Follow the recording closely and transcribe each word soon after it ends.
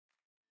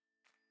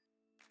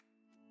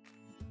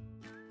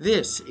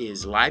This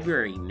is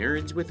Library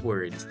Nerds with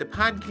Words, the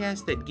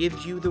podcast that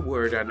gives you the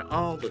word on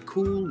all the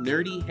cool,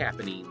 nerdy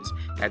happenings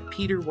at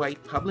Peter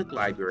White Public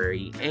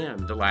Library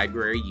and the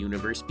library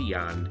universe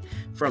beyond.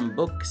 From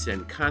books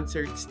and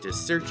concerts to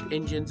search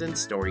engines and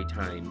story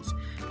times,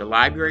 the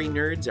library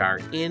nerds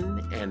are in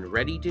and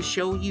ready to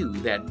show you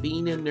that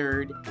being a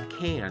nerd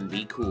can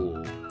be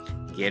cool.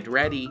 Get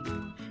ready,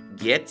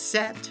 get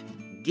set,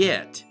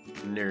 get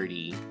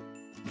nerdy.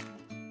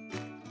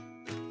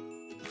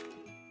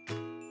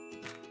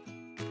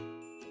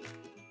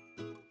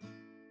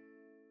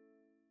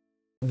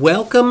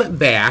 Welcome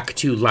back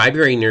to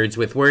Library Nerds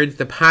with Words,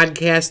 the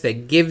podcast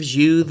that gives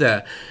you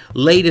the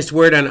latest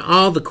word on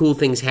all the cool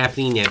things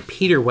happening at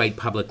Peter White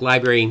Public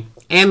Library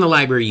and the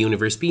library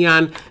universe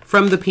beyond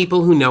from the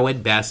people who know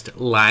it best,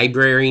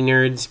 library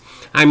nerds.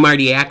 I'm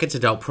Marty Achatz,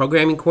 Adult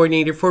Programming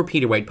Coordinator for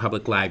Peter White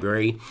Public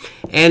Library.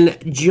 And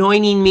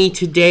joining me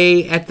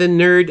today at the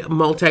Nerd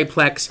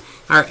Multiplex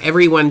are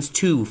everyone's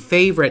two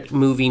favorite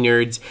movie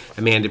nerds,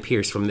 Amanda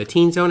Pierce from the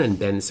Teen Zone and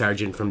Ben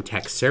Sargent from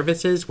Tech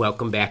Services.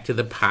 Welcome back to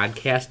the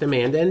podcast,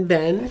 Amanda and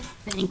Ben.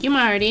 Thank you,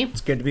 Marty.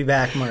 It's good to be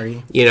back,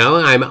 Marty. You know,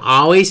 I'm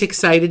always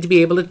excited to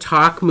be able to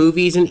talk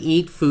movies and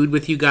eat food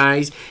with you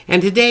guys.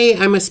 And today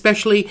I'm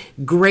especially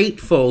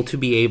grateful to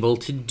be able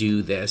to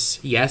do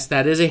this. Yes,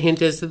 that is a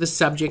hint as to the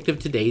subject of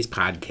today's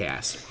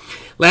podcast.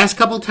 Last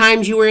couple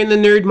times you were in the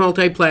Nerd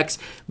Multiplex,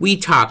 we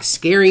talked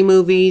scary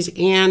movies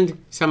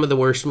and some of the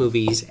worst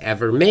movies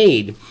ever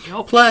made.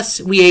 Nope. Plus,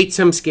 we ate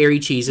some scary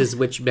cheeses,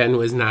 which Ben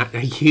was not a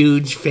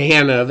huge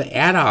fan of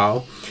at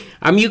all.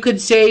 You could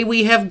say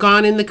we have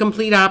gone in the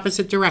complete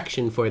opposite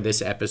direction for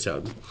this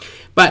episode.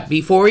 But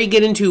before we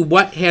get into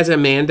what has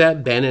Amanda,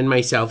 Ben, and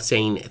myself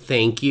saying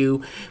thank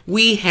you,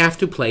 we have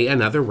to play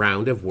another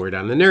round of Word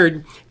on the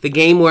Nerd, the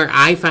game where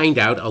I find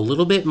out a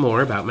little bit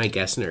more about my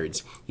guest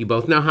nerds. You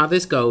both know how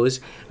this goes.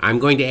 I'm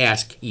going to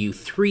ask you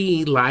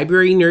 3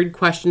 library nerd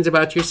questions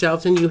about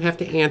yourselves, and you have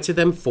to answer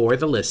them for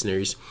the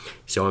listeners.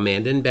 So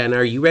Amanda and Ben,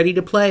 are you ready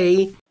to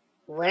play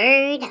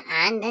Word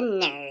on the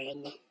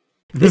Nerd?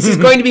 This is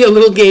going to be a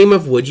little game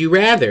of Would You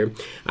Rather.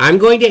 I'm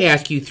going to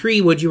ask you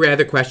 3 Would You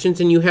Rather questions,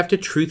 and you have to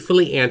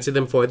truthfully answer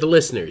them for the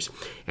listeners.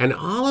 And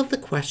all of the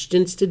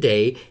questions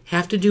today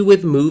have to do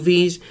with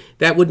movies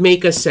that would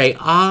make us say,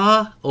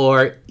 ah,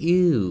 or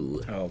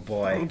ew. Oh,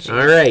 boy.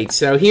 All right,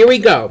 so here we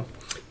go.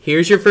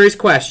 Here's your first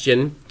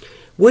question.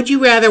 Would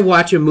you rather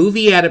watch a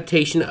movie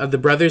adaptation of The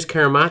Brothers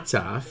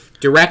Karamazov,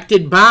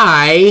 directed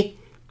by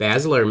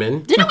Baz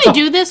Luhrmann? Didn't we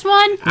do this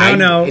one?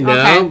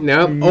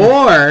 No.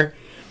 Or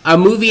a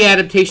movie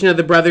adaptation of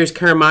The Brothers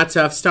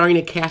Karamazov starring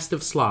a cast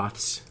of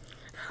sloths?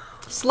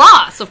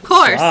 Sloths, of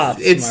course.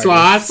 It's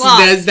sloths?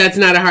 That's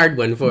not a hard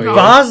one for you.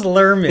 Baz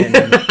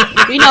Luhrmann.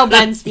 We know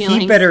Ben's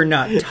feelings. He better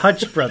not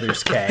touch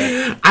Brothers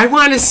K. I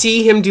want to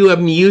see him do a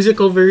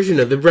musical version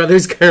of The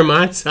Brothers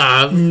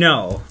Karamazov.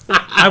 No.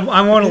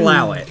 I won't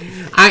allow it.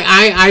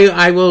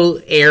 I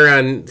will err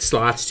on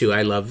sloths too.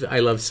 I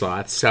love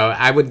sloths, so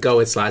I would go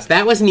with sloths.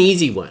 That was an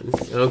easy one,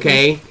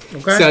 okay?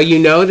 So you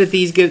know that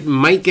these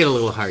might get a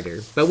little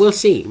harder, but we'll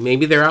see.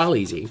 Maybe they're all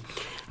easy.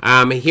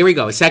 Here we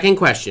go. Second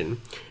question.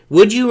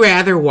 Would you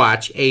rather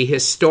watch a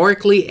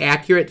historically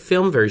accurate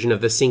film version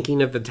of The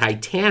Sinking of the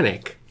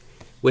Titanic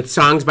with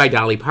songs by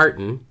Dolly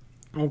Parton?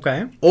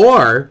 Okay.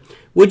 Or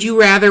would you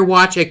rather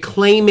watch a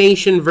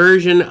claymation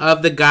version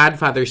of The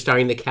Godfather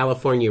starring the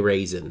California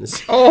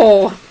Raisins?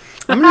 Oh.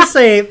 I'm going to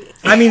say,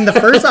 the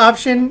first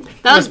option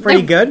was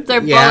pretty good.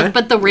 They're both,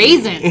 but the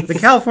raisins. The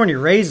California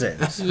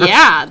Raisins.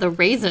 Yeah, the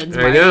raisins.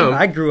 I know.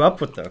 I grew up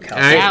with the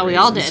California Yeah, we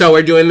all did. So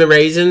we're doing the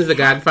raisins, the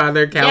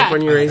Godfather,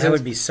 California Raisins? That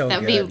would be so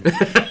good.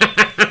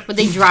 Would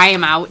they dry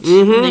them out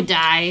when it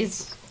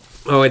dies?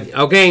 Oh,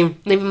 okay.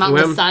 Leave them out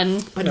in the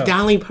sun. But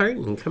Dolly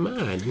Parton, come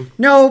on.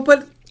 No,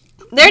 but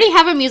they already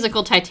have a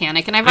musical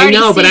Titanic, and I've already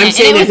seen it. I know, but I'm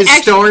saying it's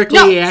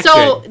historically accurate.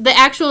 So the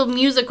actual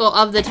musical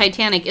of the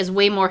Titanic is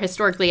way more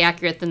historically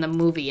accurate than the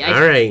movie. All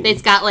right.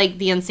 It's got,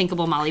 the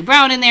unsinkable Molly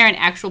Brown in there and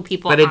actual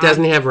people. But it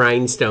doesn't have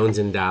rhinestones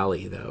and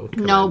Dolly, though.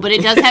 Come on. But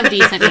it does have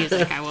decent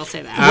music, I will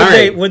say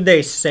that. Would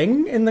they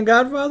sing in The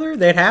Godfather?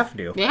 They'd have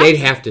to. Yeah. They'd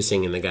have to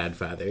sing in The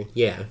Godfather,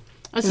 yeah.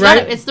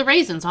 It's the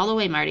raisins all the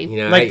way, Marty.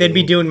 They'd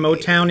be doing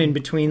Motown in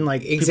between,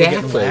 exactly.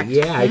 People getting whacked.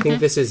 Yeah, I think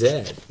this is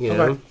it. You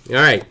know? Okay.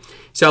 All right.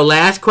 So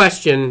last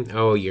question.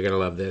 Oh, you're going to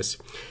love this.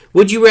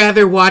 Would you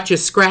rather watch a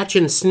scratch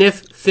and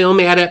sniff film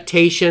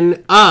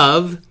adaptation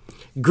of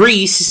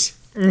Grease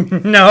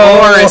No.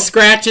 or a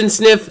scratch and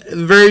sniff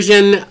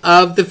version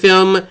of the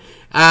film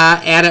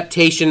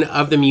adaptation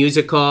of the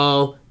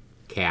musical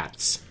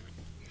Cats?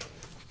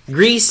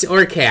 Grease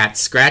or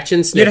Cats? Scratch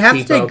and sniff. You'd have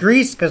to take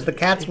Grease because the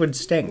cats would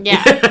stink.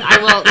 Yeah, I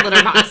will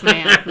Letterboxd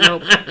man.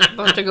 Nope.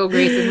 I'll have to go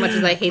Grease as much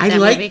as I hate that movie. I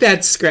like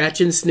that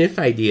scratch and sniff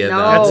idea, though.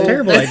 That's a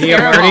terrible idea,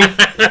 Marty.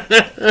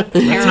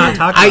 Let's not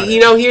talk about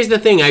it. Here's the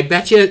thing. I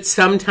bet you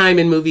sometime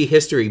in movie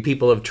history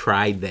people have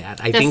tried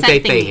that. I think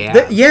they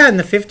have. In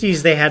the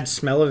 50s they had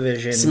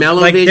Smell-O-Vision.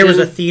 Smell-O-Vision. There was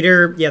a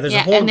theater. Yeah, there's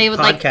a whole and they would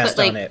podcast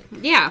put, on it.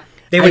 Yeah.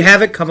 They would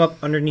have it come up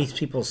underneath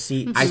people's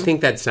seats. I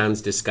think that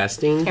sounds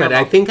disgusting, but Terrible.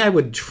 I think I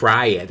would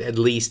try it at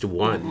least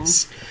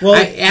once. Well,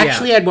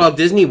 Actually, at Walt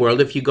Disney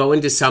World, if you go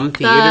into some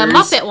theaters... The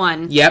Muppet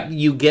one. Yep,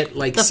 you get,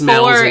 like, The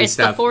smells and it's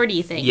stuff. the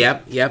 4D thing.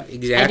 Yep,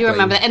 exactly. I do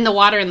remember that. And the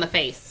water in the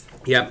face.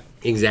 Yep,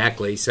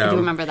 exactly. So, I do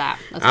remember that.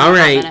 That's all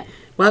what I right. thought in it.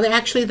 Well,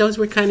 actually, those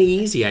were kind of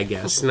easy, I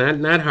guess.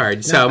 Not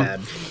hard. So, bad.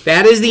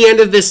 that is the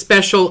end of this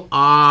special,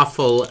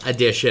 awful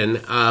edition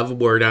of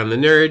Word on the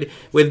Nerd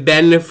with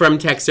Ben from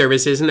Tech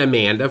Services and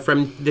Amanda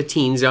from the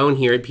Teen Zone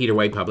here at Peter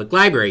White Public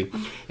Library.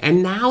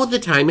 And now the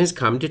time has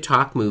come to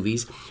talk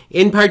movies.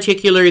 In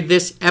particular,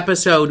 this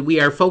episode, we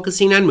are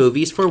focusing on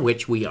movies for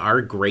which we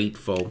are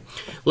grateful.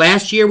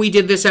 Last year we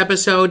did this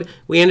episode.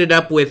 We ended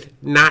up with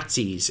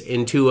Nazis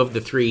in 2 of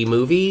the 3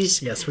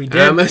 movies. Yes, we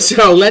did.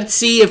 So let's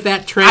see if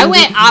that trend... I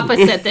went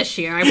opposite this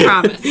year, I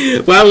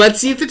promise. Well, let's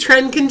see if the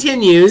trend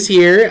continues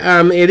here.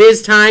 It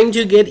is time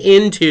to get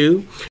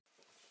into...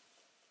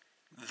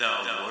 The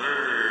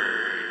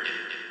Word.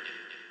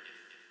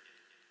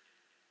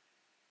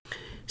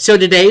 So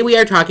today we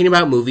are talking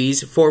about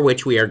movies for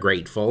which we are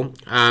grateful.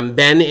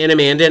 Ben and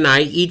Amanda and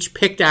I each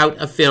picked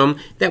out a film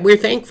that we're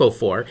thankful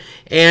for,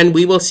 and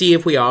we will see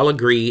if we all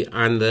agree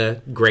on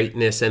the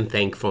greatness and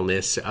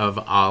thankfulness of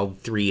all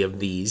 3 of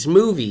these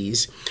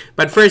movies.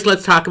 But first,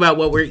 let's talk about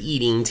what we're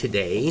eating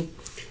today.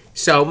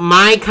 So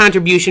my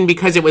contribution,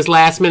 because it was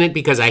last minute,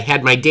 because I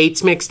had my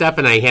dates mixed up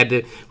and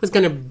was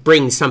going to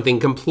bring something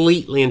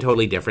completely and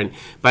totally different,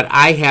 but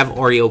I have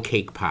Oreo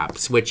cake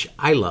pops, which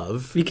I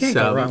love. You can't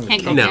go wrong with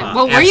Can't go No, wrong.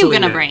 What were you absolutely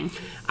going to not. bring?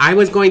 I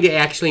was going to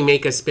actually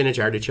make a spinach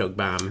artichoke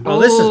bomb. Well,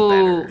 this is Ooh,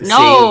 better.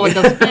 no,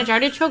 the spinach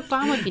artichoke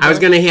bomb would be I was delicious.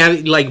 going to have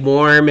it like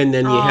warm, and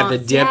then you have the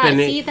dip. yeah, and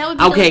see, that would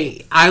be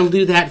okay, I'll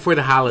do that for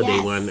the holiday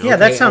Yes. one. Yeah,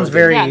 that Okay, sounds I'll do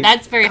very Yeah,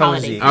 that's very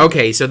cozy. holiday.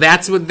 Okay, so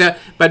that's what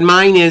but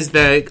mine is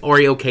the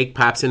Oreo cake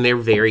pops, and they're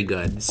very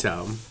good.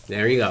 So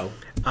there you go.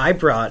 I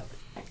brought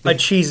a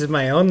cheese of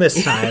my own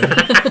this time.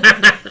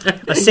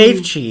 A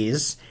safe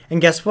cheese. And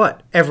guess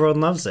what?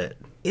 Everyone loves it.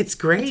 It's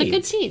great. It's a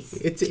good cheese.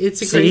 It's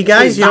a So great you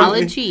guys, cheese. you know,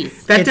 Solid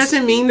cheese. That it's-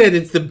 doesn't mean that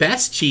it's the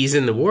best cheese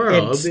in the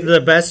world. It's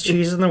the best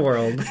cheese in the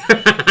world.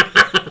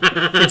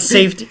 It's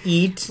safe to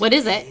eat. What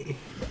is it?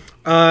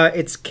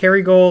 It's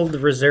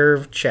Kerrygold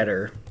Reserve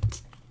Cheddar.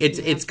 It's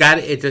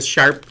a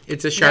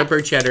sharper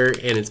Yes. cheddar,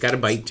 and it's got a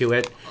bite to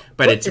it,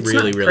 but it's really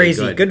not really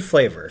crazy. good. Good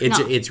flavor. It's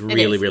No, it's it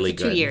really is. really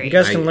It's good. two-year. You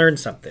guys can learn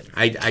something.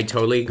 I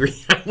totally agree.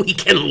 We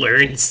can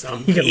learn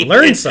something. You can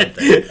learn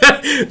something.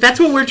 That's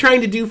what we're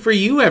trying to do for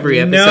you every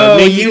episode. No,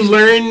 Make you you-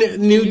 learn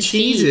new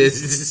cheese.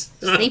 cheeses.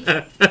 Safe.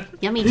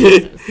 Yummy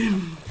cheeses.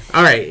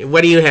 All right,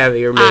 what do you have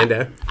here,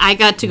 Amanda? I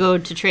got to go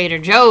to Trader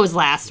Joe's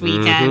last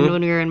weekend Mm-hmm.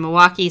 when we were in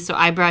Milwaukee, so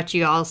I brought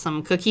you all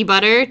some cookie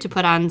butter to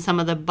put on some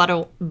of the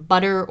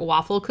butter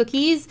waffle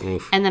cookies.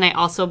 And then I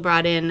also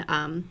brought in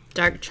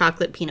dark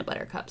chocolate peanut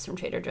butter cups from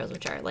Trader Joe's,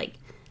 which are like,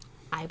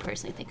 I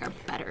personally think are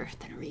better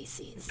than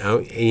Reese's.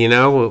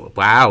 Oh,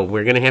 wow,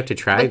 we're going to have to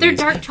try But they're these.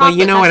 dark Well, chocolate,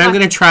 you know what? that's I'm why-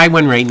 going to try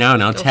one right now,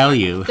 and I'll tell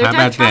you. They're How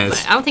dark about chocolate.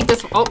 this? I don't think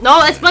this. Oh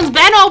no, this one's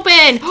been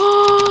opened.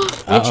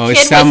 Uh-oh, Which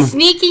kid some- was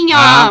sneaking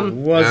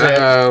them? Was it?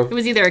 Uh-oh. It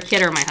was either a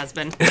kid or my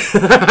husband.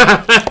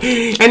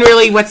 And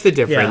really, what's the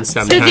difference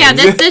Yeah. sometimes? Yeah,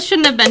 this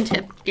shouldn't have been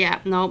tipped. Yeah,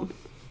 nope.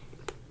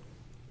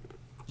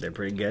 They're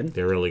pretty good.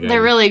 They're really good.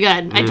 They're really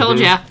good. I told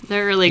you,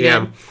 they're really good.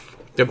 Yeah.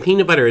 The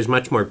peanut butter is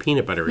much more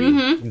peanut buttery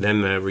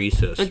than the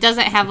Reese's. It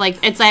doesn't have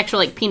it's actual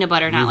like peanut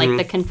butter, not like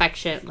the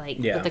confection,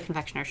 Yeah. with the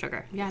confectioner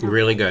sugar. Yeah. No.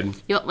 Really good.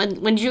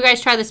 When did you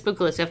guys try the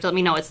Spookaloos? You have to let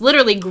me know. It's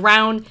literally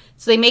ground.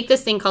 So they make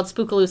this thing called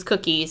Spookaloos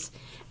cookies,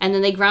 and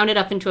then they ground it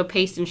up into a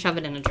paste and shove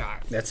it in a jar.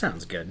 That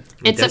sounds good.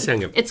 does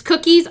sound good. It's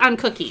cookies on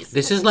cookies.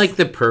 This is like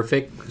the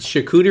perfect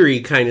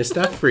charcuterie kind of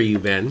stuff for you,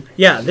 Ben.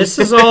 Yeah, this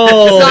is It's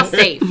all. all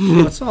safe.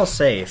 It's all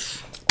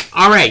safe.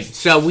 All right,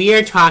 so we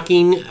are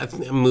talking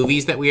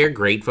movies that we are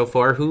grateful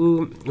for.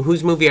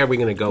 Whose movie are we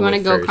going to go You want to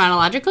with go first?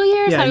 chronological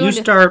years? Yeah, How do you want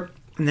to- start,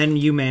 and then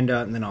you,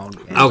 Amanda, and then I'll.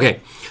 Okay.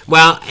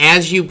 Well,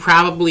 as you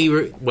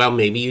probably...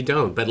 maybe you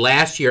don't. But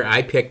last year,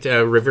 I picked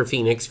a River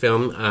Phoenix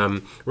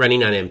film,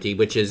 Running on Empty,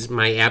 which is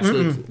my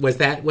absolute...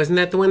 Wasn't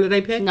that the one that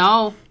I picked?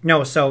 No.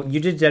 No, so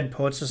you did Dead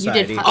Poet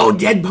Society. Oh,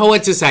 Dead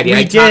Poet Society.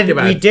 we talked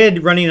about we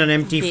did Running on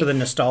Empty for the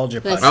nostalgia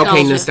part.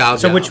 Okay,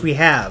 nostalgia. So which we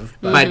have.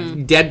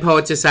 But Dead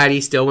Poet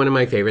Society, still one of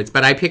my favorites.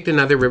 But I picked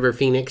another River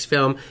Phoenix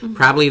film,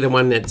 probably the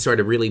one that sort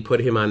of really put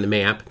him on the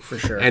map. For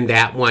sure. And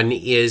that one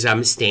is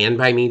Stand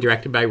By Me,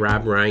 directed by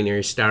Rob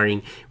Reiner,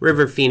 starring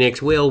River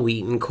Phoenix, Will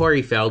Wheaton,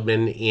 Corey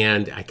Feldman,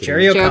 and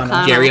Jerry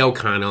O'Connell. Jerry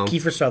O'Connell.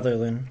 Kiefer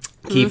Sutherland.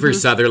 Kiefer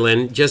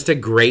Sutherland. Just a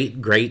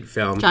great, great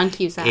film. John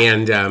Cusack.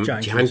 And John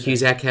John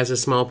Cusack has a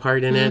small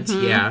part in it.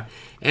 Yeah.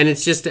 And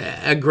it's just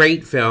a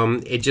great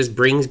film. It just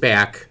brings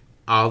back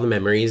all the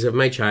memories of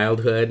my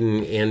childhood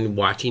and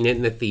watching it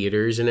in the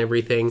theaters and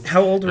everything.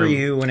 How old were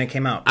you when it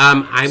came out?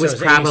 I So was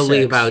it's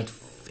probably 86.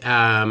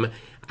 about...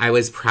 I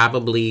was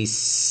probably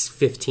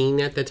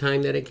 15 at the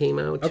time that it came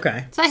out.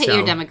 Okay. So I hit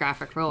your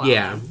demographic for a while.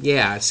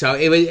 Yeah. So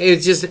it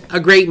was just a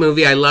great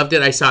movie. I loved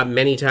it. I saw it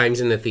many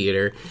times in the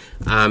theater,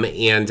 and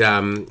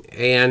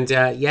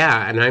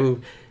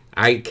I'm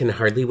I can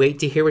hardly wait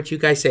to hear what you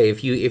guys say.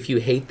 If you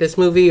hate this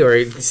movie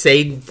or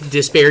say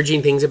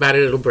disparaging things about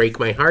it, it'll break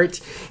my heart,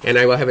 and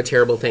I will have a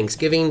terrible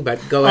Thanksgiving. But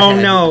go ahead.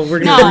 Oh no, we're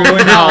gonna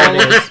ruin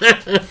holidays.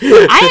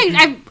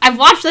 I've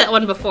watched that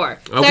one before.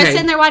 So I was Okay.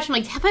 sitting there watching,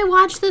 like, have I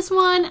watched this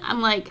one?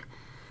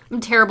 I'm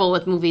terrible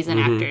with movies and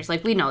actors.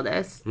 Like, we know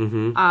this.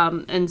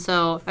 And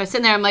so I was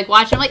sitting there, I'm like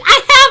watching. I'm like,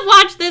 I have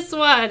watched this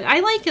one. I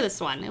like this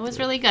one. It was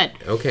really good.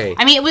 Okay.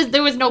 I mean,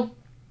 there was no.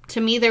 To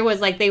me, there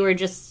was like they were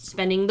just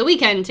spending the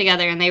weekend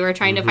together, and they were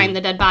trying to find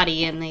the dead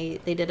body, and they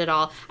did it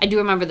all. I do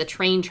remember the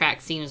train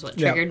track scene is what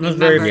triggered it me. was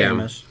very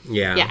Remember? famous.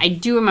 Yeah, I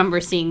do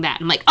remember seeing that.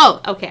 I'm like, oh,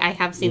 okay, I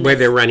have seen Where this.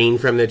 they're running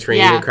from the train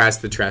Yeah. across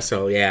the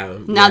trestle, yeah.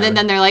 Now yeah.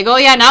 then they're like, oh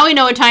yeah, now we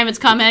know what time it's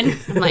coming.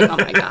 I'm like, oh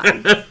my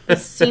god,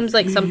 this seems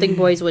like something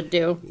boys would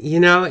do. You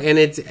know, and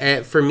it's,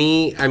 for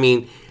me, I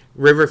mean,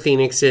 River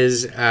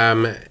Phoenix's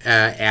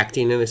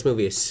acting in this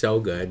movie is so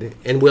good.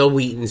 And Will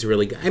Wheaton's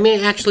really good. I mean,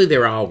 actually,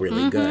 they're all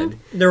really good.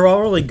 They're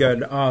all really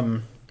good.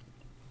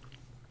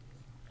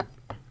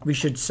 We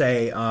should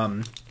say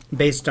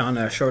based on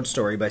a short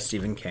story by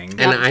Stephen King.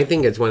 And I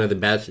think it's one of the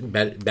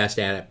best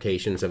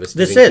adaptations of a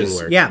Stephen This King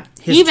is, work. yeah.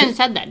 He even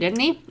said that, didn't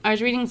he? I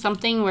was reading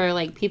something where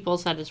like people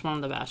said it's one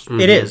of the best.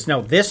 It is.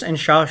 No, this and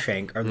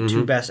Shawshank are the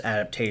two best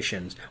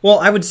adaptations. Well,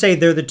 I would say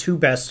they're the two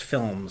best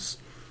films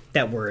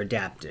that were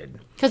adapted.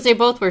 Because they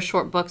both were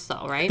short books,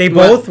 though, right? They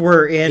both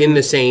were in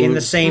the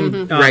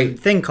same- Right.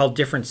 thing called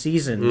Different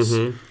Seasons.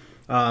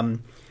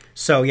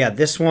 So yeah,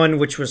 this one,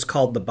 which was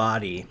called The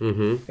Body,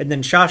 and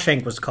then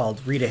Shawshank was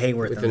called Rita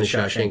Hayworth and the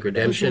Shawshank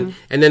Redemption.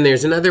 And then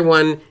there's another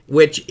one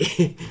which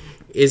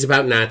is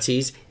about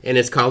Nazis, and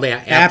it's called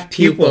Apt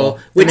Pupil,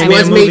 which And they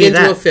was made a made movie of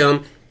into that. a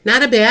film.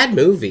 Not a bad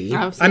movie.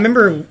 Oh, I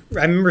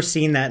remember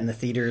seeing that in the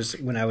theaters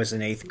when I was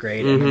in 8th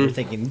grade. I remember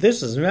thinking,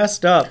 this is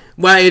messed up.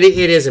 Well, it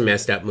is a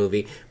messed up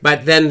movie.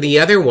 But then the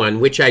other one,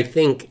 which I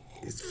think,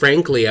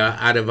 frankly,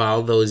 out of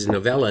all those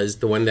novellas,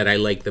 the one that I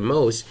like the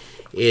most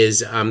is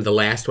the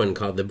last one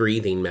called The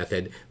Breathing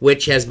Method,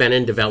 which has been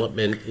in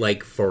development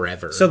like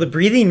forever. So the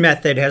breathing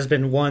method has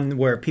been one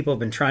where people have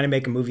been trying to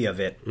make a movie of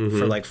it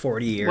for like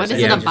 40 years. what is and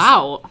it they just-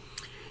 about?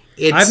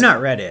 It's, I've not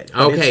read it.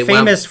 But Okay, it's well-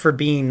 famous for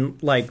being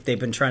like they've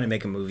been trying to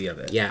make a movie of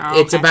it. Yeah, Oh,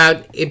 it's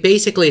okay.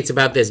 it's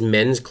about this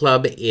men's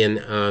club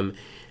in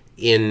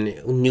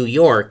New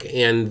York,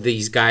 and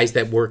these guys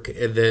that work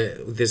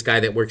this guy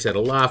that works at a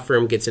law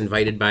firm gets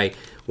invited by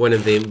one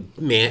of the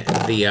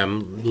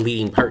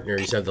leading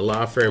partners of the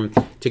law firm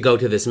to go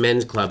to this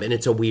men's club, and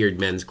it's a weird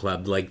men's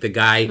club. Like the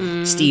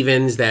guy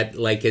Stevens that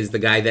like is the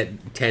guy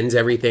that tends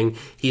everything.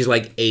 He's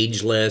like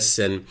ageless,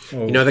 and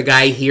you know the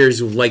guy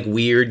hears like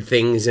weird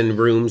things in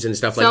rooms and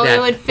stuff So like that.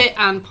 it would fit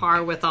on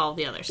par with all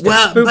the other stuff.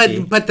 Well,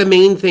 spooky. but the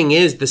main thing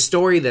is the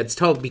story that's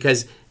told,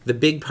 because the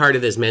big part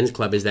of this men's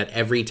club is that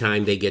every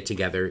time they get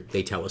together,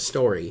 they tell a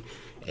story.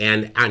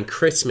 And on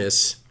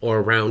Christmas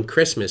or around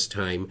Christmas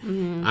time,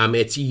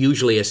 it's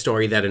usually a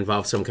story that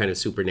involves some kind of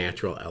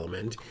supernatural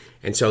element.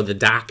 And so the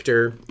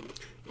doctor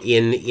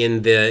in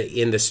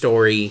the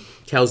story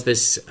tells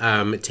this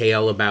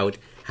tale about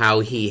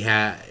how he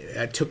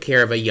took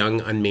care of a young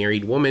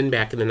unmarried woman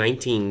back in the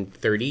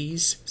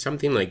 1930s,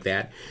 something like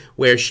that,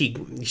 where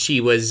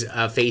she was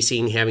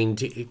facing having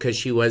to, because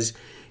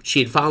she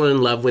had fallen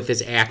in love with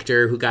this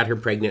actor who got her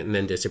pregnant and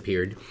then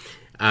disappeared,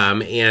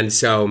 and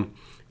so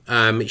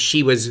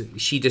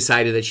she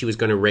decided that she was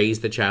going to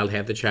raise the child,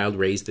 have the child,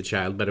 raise the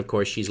child. But of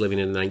course, she's living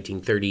in the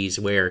 1930s,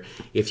 where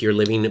if you're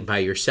living by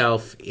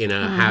yourself in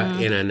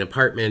in an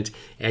apartment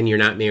and you're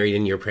not married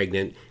and you're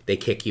pregnant, they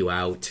kick you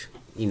out.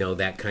 You know,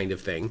 that kind of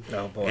thing.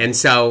 Oh, boy. And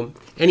so,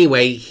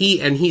 anyway,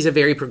 he's a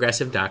very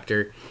progressive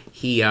doctor.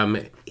 He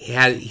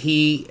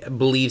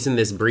believes in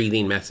this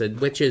breathing method,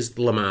 which is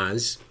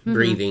Lamaze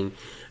breathing,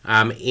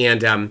 and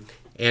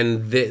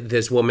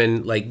this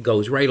woman like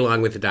goes right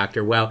along with the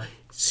doctor. Well,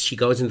 she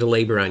goes into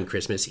labor on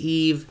Christmas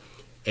Eve,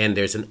 and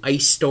there's an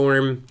ice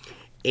storm,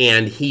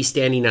 and he's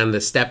standing on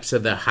the steps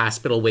of the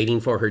hospital waiting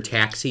for her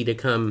taxi to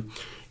come,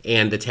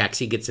 and the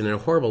taxi gets in a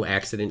horrible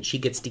accident. She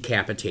gets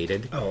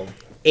decapitated. Oh.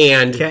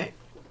 And Okay.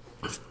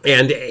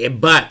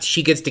 but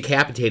she gets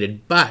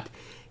decapitated, but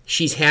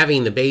she's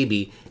having the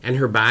baby, and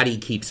her body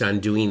keeps on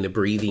doing the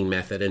breathing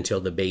method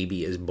until the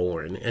baby is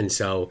born. And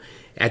so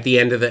at the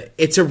end of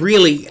it's a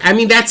really, I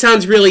mean, that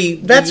sounds really,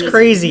 That's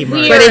crazy,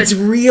 Mark. but it's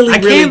really, I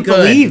really can't good.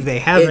 believe they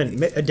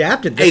haven't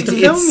adapted this to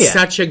film It's yet.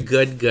 such a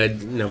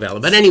good novella.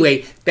 But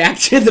anyway, back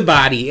to The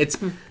Body. It's,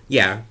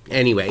 yeah,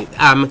 anyway.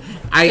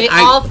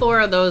 All four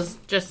of those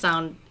just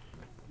sound...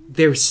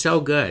 They're so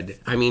good.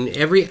 I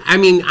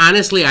mean,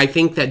 honestly, I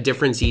think that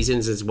Different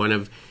Seasons is one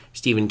of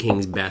Stephen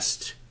King's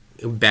best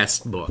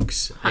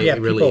books. Yeah,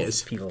 It really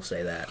is. people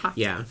say that.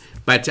 Yeah.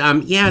 But,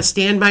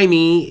 Stand By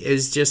Me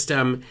is just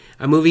a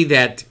movie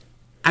that,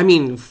 I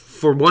mean,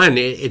 for one,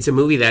 it's a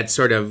movie that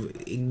sort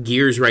of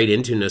gears right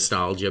into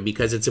nostalgia,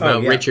 because it's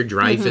about Richard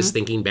Dreyfuss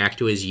thinking back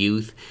to his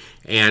youth,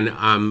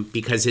 and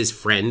because his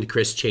friend,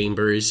 Chris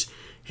Chambers,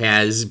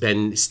 has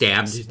been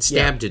stabbed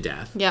to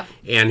death. Yep.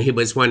 And he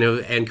was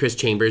and Chris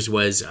Chambers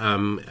was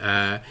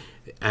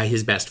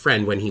his best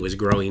friend when he was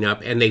growing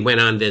up, and they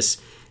went on this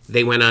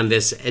they went on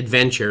this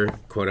adventure,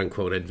 quote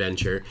unquote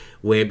adventure,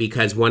 where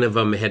because one of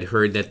them had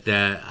heard that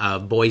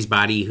the boy's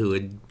body who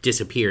had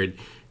disappeared,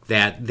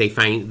 that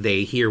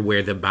they hear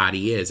where the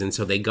body is, and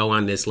so they go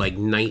on this like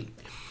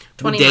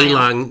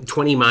day-long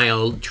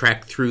 20-mile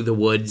trek through the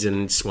woods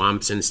and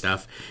swamps and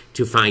stuff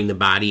to find the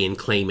body and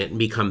claim it and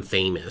become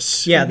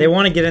famous. Yeah, they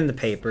want to get in the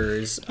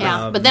papers.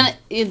 Yeah, but then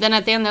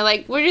at the end they're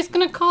like, we're just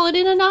going to call it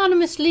in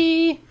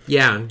anonymously.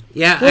 Yeah.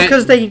 Well,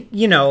 because they,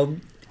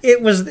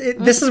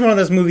 this is one of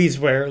those movies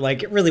where,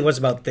 like, it really was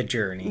about the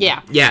journey.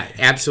 Yeah. Yeah,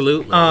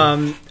 absolutely.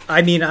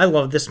 I mean, I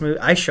love this movie.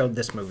 I showed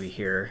this movie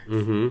here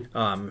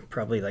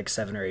probably like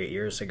 7 or 8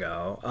 years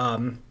ago.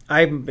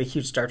 I'm a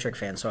huge Star Trek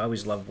fan, so I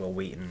always loved Will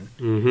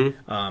Wheaton.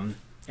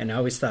 And I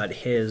always thought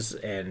his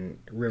and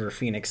River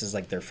Phoenix's,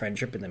 like, their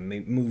friendship in the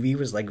movie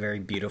was, like, very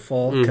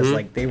beautiful. Because,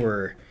 like, they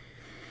were...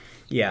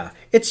 Yeah.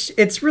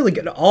 It's really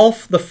good. All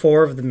the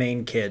 4 of the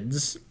main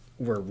kids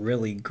were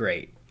really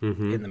great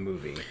in the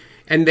movie.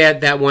 And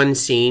that one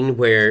scene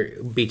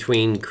where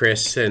between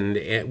Chris and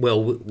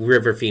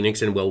River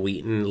Phoenix and Will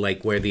Wheaton,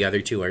 like where the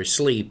other two are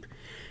asleep,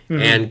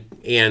 and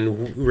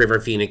River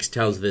Phoenix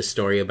tells this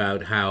story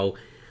about how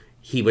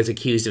he was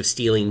accused of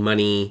stealing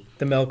money,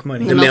 the milk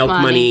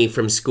money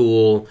from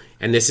school,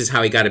 and this is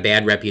how he got a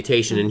bad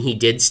reputation. And he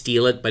did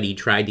steal it, but he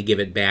tried to give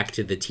it back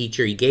to the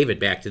teacher. He gave it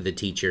back to the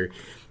teacher,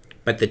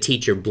 but the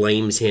teacher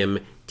blames him,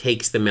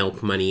 takes the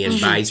milk money,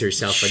 and buys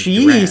herself a dress.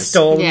 She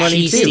stole the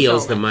money, She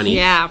steals the money.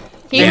 Yeah.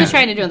 He was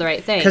trying to do the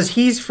right thing. Because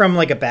he's from,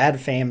 like, a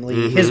bad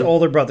family. His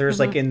older brother's,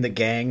 like, in the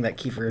gang that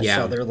Kiefer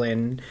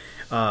Sutherland,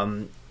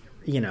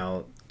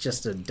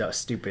 just a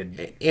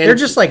stupid... they're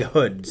just, like,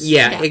 hoods.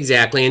 Yeah,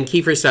 exactly. And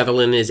Kiefer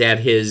Sutherland is at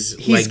his,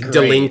 great.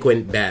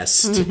 Delinquent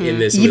best in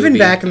this movie. Even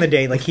back in the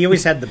day, like, he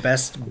always had the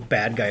best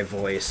bad guy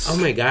voice. Oh,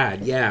 my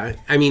God, yeah.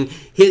 I mean,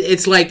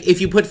 it's like,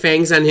 if you put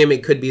fangs on him,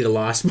 it could be the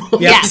Lost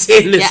Boys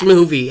in this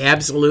movie.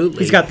 Absolutely.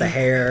 He's got the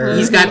hair.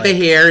 He's got the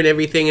hair and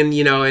everything, and,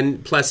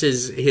 and plus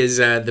his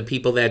the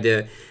people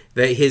that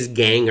his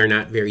gang are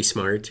not very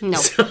smart.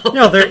 No.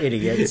 No, they're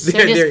idiots.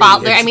 They're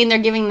just they're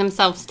giving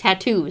themselves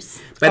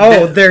tattoos.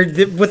 But they're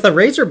with a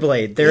razor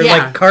blade. They're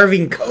like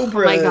carving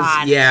cobras. Oh my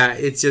God. Yeah,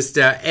 it's just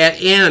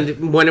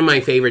and one of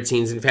my favorite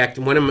scenes. In fact,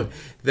 one of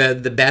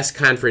the best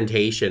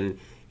confrontation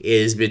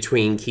is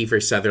between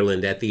Kiefer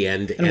Sutherland at the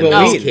end and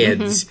those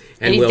kids,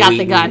 and he's got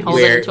the gun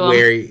holding it to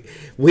him.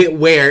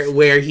 Where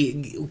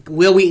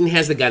Will Wheaton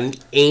has the gun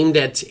aimed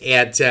at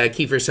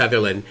Kiefer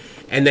Sutherland.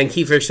 And then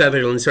Kiefer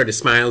Sutherland sort of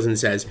smiles and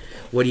says,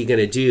 "What are you going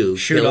to do?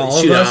 Shoot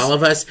all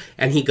of us?"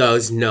 And he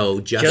goes,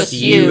 "No, just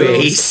you,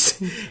 Ace."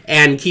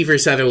 And Kiefer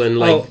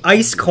Sutherland,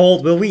 ice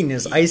cold. Will Wheaton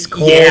is ice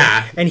cold.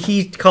 Yeah. And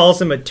he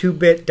calls him a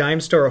 2-bit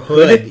dime store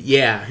hood.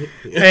 Yeah.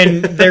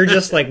 And they're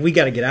just like, we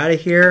got to get out of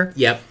here.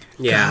 Yep.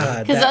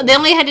 Yeah. Because they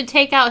only had to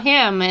take out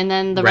him, and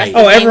then the rest of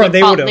Right. the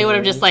gang everyone, they would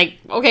have just like,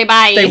 okay,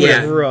 bye. They would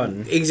have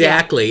run.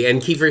 Exactly.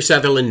 And Kiefer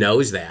Sutherland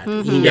knows that.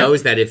 He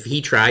knows that if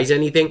he tries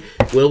anything,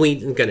 Will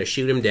Wheaton's going to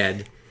shoot him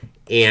dead.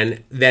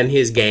 And then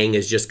his gang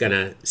is just going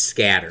to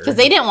scatter. Because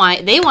they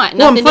want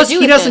nothing and plus to do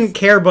he with doesn't this.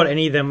 care about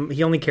any of them.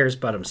 He only cares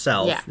about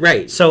himself. Yeah.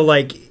 Right. So,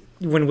 like,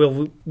 when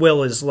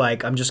Will is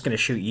like, I'm just going to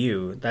shoot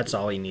you, that's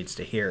all he needs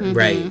to hear.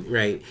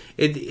 Right.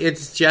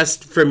 It's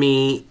just, for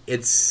me,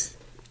 it's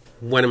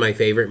one of my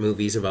favorite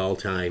movies of all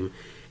time.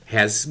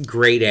 Has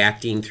great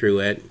acting through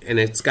it, and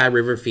it's got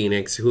River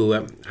Phoenix,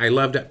 who I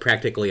loved.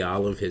 Practically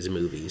all of his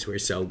movies were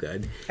so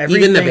good.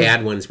 Even the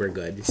bad ones were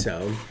good.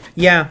 So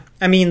yeah,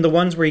 I mean the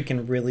ones where he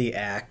can really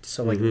act.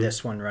 So like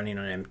this one, Running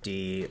on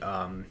Empty,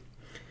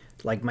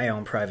 like My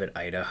Own Private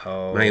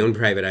Idaho. My Own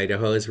Private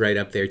Idaho is right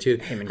up there too.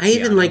 I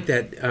even like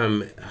that.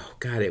 Oh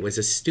God, it was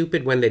a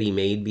stupid one that he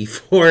made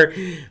before,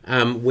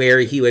 where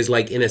he was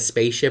like in a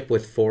spaceship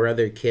with 4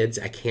 other kids.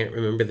 I can't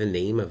remember the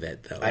name of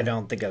it though. I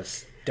don't think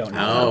don't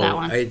know that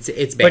one. It's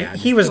bad. But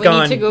he was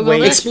gone.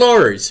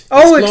 Explorers.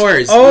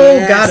 Explorers.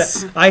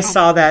 Yes. Got it. I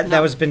saw that.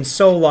 That was been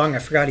so long. I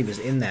forgot he was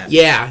in that.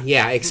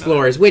 Yeah,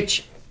 Explorers.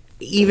 Which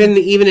even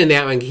in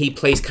that one, he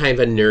plays kind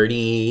of a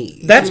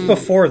nerdy. That's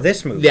before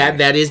this movie.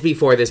 That is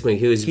before this movie.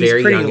 He was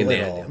very young in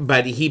little. that,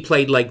 but he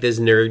played like this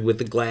nerd with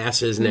the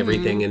glasses and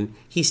everything, and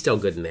he's still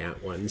good in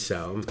that one.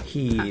 So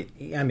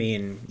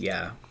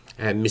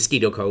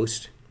Mosquito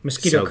Coast.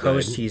 Mosquito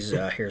Coast, he's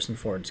Harrison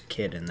Ford's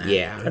kid in that.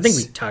 Yeah. I think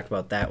we talked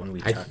about that when we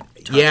talked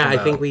I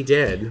think we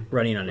did.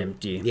 Running on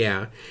Empty.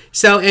 Yeah.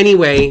 So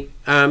anyway,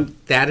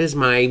 that is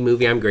my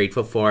movie I'm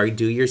grateful for.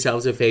 Do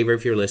yourselves a favor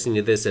if you're listening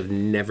to this, have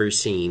never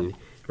seen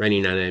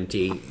Running on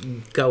Empty,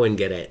 go and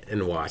get it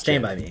and watch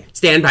Stand By Me.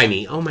 Stand By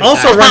Me. Oh my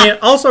God.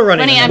 Running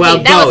on Empty.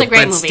 Well, that was both, a great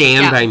but movie.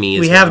 Stand By Me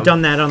as we well. have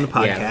done that on the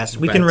podcast.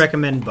 We can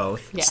recommend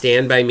both. Yeah.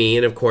 Stand By Me,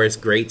 and of course,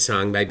 great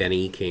song by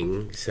Benny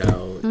King.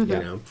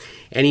 So,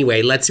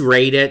 Anyway, let's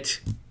rate it.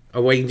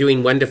 Are we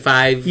doing 1 to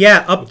 5?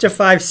 Yeah, up to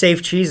 5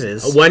 safe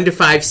cheeses. 1 to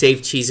 5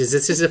 safe cheeses.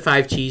 This is a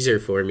 5 cheeser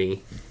for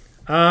me.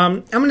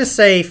 I'm going to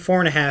say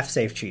 4.5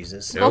 safe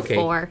cheeses. Go Okay.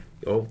 4.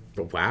 Oh,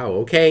 wow.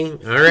 Okay. All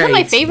It's right. not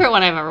my favorite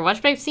one I've ever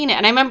watched, but I've seen it.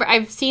 And I remember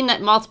I've seen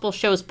that multiple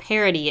shows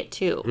parody it,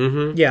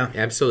 too. Yeah.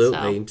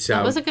 Absolutely. So,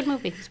 that was a good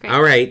movie. It's great.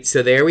 all right.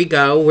 So there we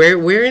go.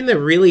 We're in the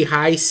really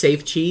high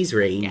safe cheese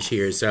range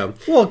here. So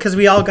Well, because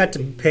we all got to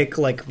pick,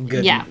 like,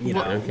 good, Yeah. you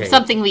know. Okay.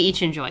 Something we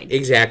each enjoyed.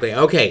 exactly.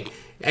 Okay.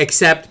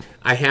 Except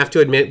I have to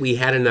admit we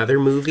had another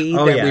movie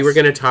Oh, that we yes. were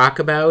going to talk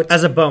about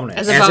As a bonus.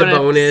 As a as a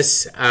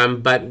bonus. bonus,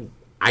 but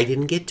I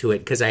didn't get to it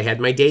because I had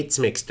my dates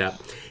mixed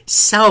up.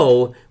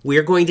 So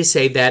we're going to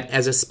save that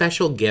as a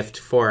special gift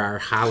for our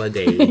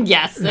holiday.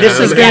 Yes. This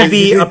is going to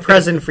be a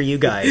present for you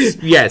guys.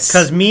 Yes.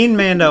 Because me and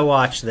Mando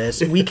watched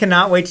this. We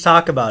cannot wait to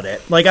talk about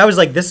it. Like, I was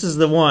like, this is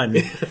the one.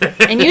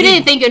 And you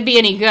didn't think it would be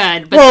any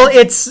good. But Well,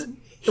 it's...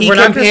 He we're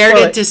not gonna compared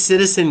spoil it to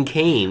Citizen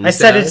Kane. I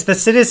said it's the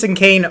Citizen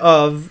Kane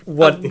of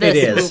what it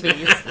this is.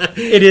 movie.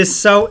 It is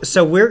so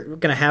we're going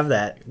to have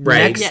that Right.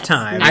 next Yes.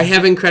 time. I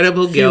have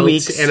incredible guilt,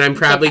 weeks. and I'm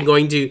probably okay.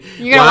 going to.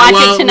 You're gonna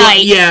watch it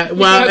tonight. Yeah,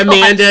 while You're gonna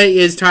Amanda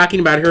is talking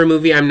about her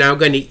movie, I'm now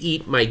going to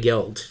eat my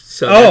guilt.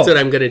 So Oh. that's what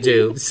I'm going to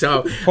do.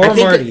 So Poor I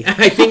think Marty.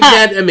 I think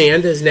that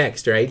Amanda's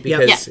next, right?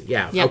 Because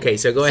Yep. Okay,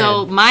 so go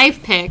So ahead. my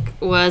pick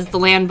was The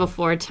Land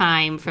Before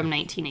Time from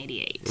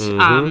 1988.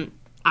 Mm-hmm.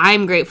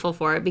 I'm grateful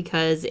for it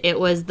because it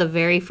was the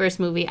very first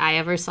movie I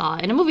ever saw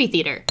in a movie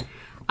theater.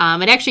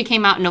 It actually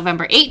came out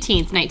November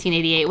 18th,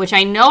 1988, which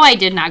I know I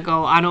did not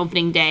go on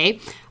opening day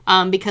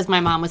because my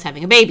mom was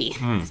having a baby.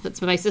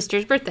 That's my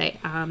sister's birthday.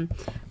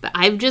 But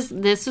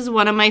this is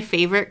one of my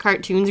favorite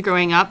cartoons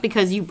growing up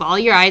because you bawl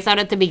your eyes out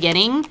at the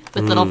beginning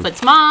with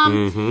Littlefoot's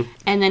mom,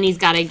 and then he's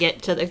got to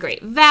get to the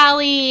Great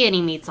Valley, and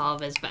he meets all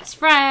of his best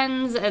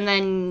friends, and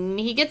then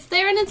he gets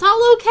there, and it's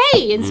all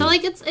okay. And so,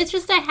 like, it's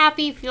just a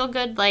happy,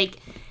 feel-good, like,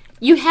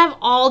 you have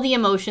all the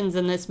emotions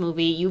in this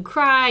movie. You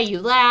cry, you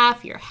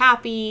laugh, you're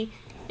happy.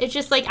 It's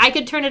just like I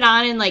could turn it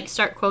on and like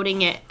start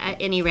quoting it at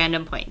any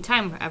random point in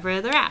time wherever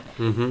they're at,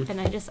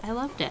 and I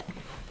loved it.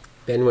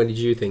 Ben, what did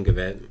you think of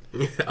it?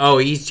 Oh,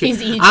 he's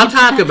eating. I'll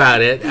talk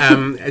about it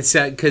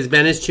because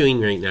Ben is chewing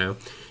right now.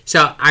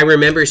 So I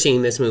remember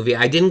seeing this movie.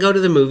 I didn't go to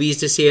the movies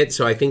to see it,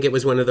 so I think it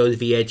was one of those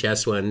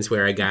VHS ones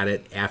where I got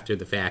it after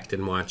the fact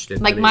and watched it.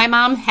 Like my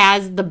mom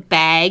has the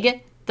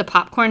bag, the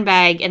popcorn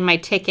bag, and my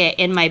ticket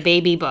in my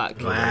baby book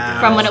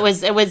from when it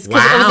was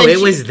wow,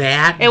 it was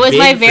that. it was big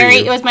my for very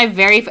you.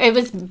 it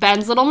was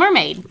Ben's Little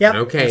Mermaid. Yep.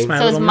 Okay. That's my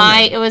So Little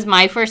Mermaid. it was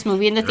my first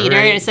movie in the theater,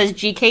 right. and it says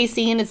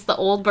GKC, and it's the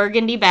old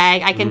burgundy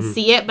bag. I can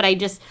see it, but I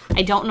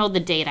don't know the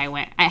date I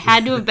went. I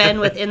had to have been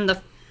within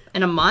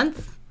in a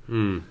month.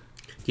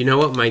 Do you know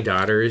what my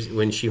daughter's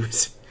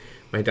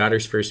my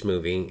daughter's first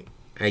movie?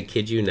 I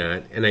kid you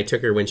not, and I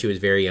took her when she was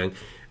very young.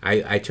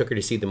 I took her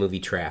to see the movie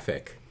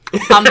Traffic.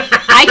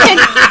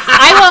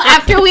 I will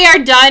after we are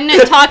done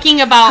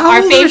talking about our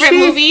old was favorite she?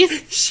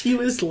 movies. She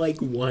was like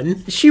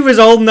 1. She was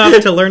old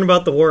enough to learn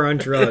about the war on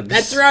drugs.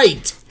 That's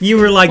right. You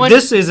were like,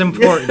 this is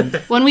important.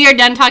 When we are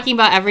done talking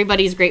about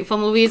everybody's grateful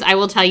movies, I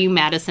will tell you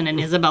Madison and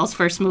Isabel's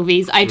first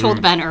movies. I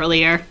told Ben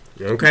earlier.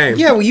 Okay.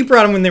 Yeah, well, you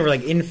brought them when they were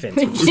like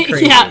infants. It was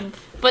crazy. Yeah,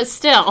 but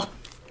still.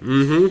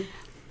 Mm-hmm.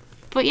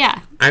 But yeah.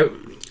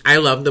 I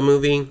love the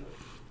movie.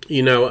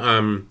 You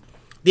know,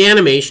 the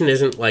animation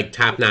isn't like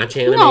top-notch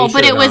animation. No,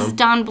 but it at was all.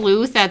 Don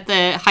Bluth at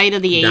the height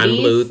of the 80s. Don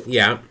Bluth,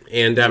 yeah.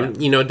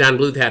 And, you know, Don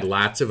Bluth had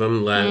lots of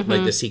them, like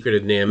The Secret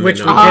of Nim. Which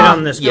and we all did that.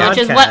 on this Yeah. Which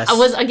is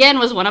podcast.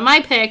 was one of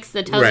my picks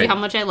that tells Right. you how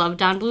much I love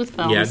Don Bluth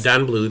films. Yeah,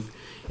 Don Bluth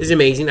is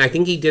amazing. I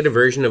think he did a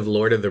version of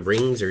Lord of the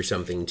Rings or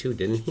something, too,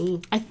 didn't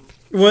he?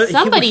 Well,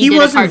 Somebody he did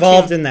a was cartoon.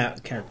 involved in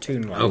that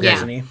cartoon one, Okay.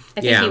 wasn't he? I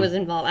think Yeah. he was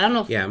involved. I don't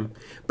know if Yeah.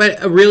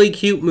 But a really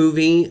cute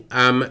movie.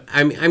 I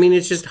mean,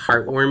 it's just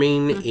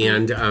heartwarming,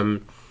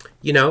 and,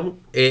 you know,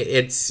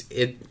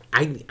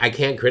 I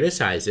can't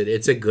criticize it.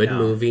 It's a good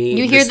movie.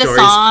 you hear the story's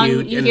song,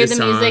 cute you and hear the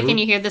music, song. and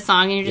you hear the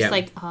song, and you're just Yeah.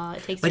 like, oh,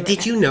 it takes But you did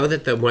right you back. know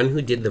that the one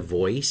who did the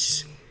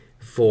voice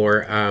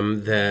for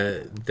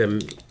the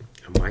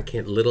I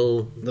can't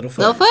Littlefoot.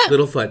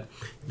 Littlefoot?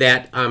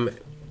 that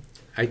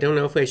I don't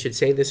know if I should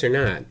say this or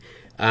not,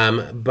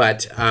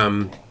 but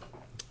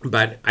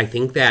I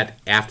think that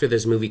after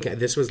this movie,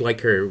 this was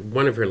like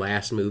one of her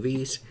last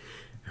movies.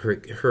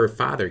 Her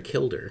father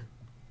killed her.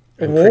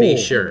 I'm pretty Oh.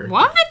 sure.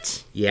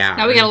 What? Yeah.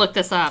 Now we gotta look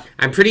this up.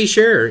 I'm pretty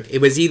sure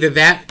it was either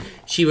that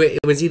it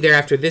was either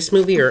after this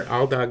movie or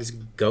All Dogs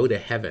Go to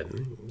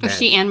Heaven. Was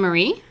she Anne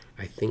Marie?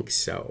 I think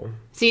so.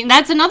 See,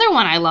 that's another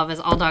one I love is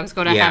All Dogs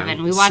Go to Yeah,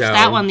 Heaven. We watched so-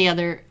 that one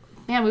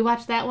we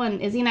watched that one.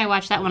 Izzy and I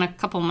watched that one a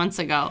couple months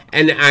ago.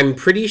 And I'm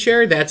pretty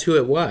sure that's who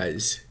it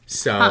was.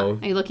 So Huh.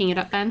 Are you looking it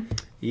up, Ben?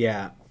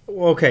 Yeah.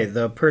 Okay,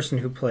 the person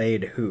who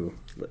played who?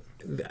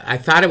 I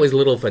thought it was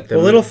Littlefoot.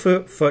 Well,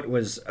 Littlefoot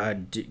was a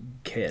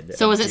kid.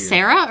 So was it dude.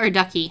 Sarah or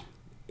Ducky?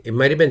 It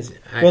might have been.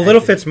 Well,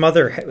 Littlefoot's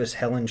mother was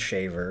Helen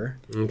Shaver.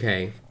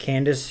 Okay.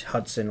 Candace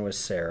Hudson was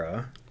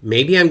Sarah.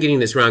 Maybe I'm getting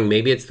this wrong.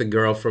 Maybe it's the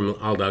girl from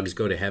All Dogs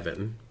Go to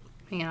Heaven.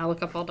 Hang on, I'll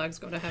look up All Dogs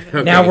Go to Heaven.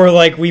 Okay. Now we're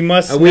like, we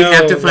must We know,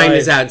 have to find like-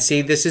 this out.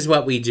 See, this is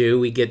what we do.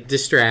 We get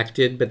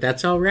distracted, but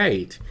that's all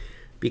right.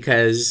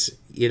 Because,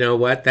 you know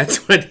what?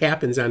 That's what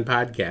happens on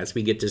podcasts.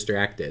 We get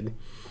distracted.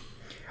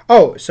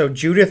 Oh, so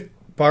Judith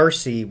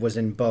Barcy was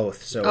in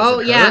both. So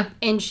was it her?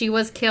 and she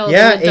was killed.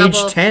 Yeah, in a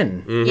double, age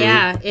 10.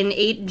 Yeah,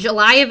 in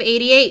July of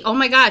 '88. Oh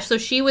my gosh! So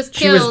she was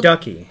She killed. was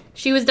Ducky.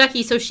 She was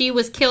Ducky, so she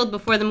was killed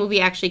before the movie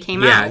actually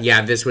came out.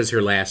 Yeah, this was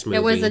her last movie.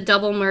 It was a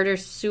double murder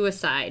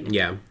suicide.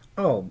 Yeah.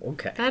 Oh,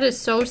 okay. That is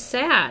so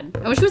sad.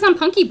 Oh, she was on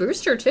Punky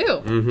Brewster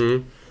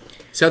too.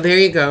 So there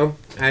you go.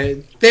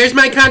 There's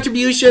my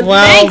contribution.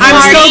 Well, Thanks,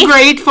 I'm Marty. so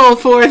grateful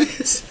for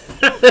this.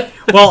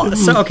 Well,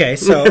 so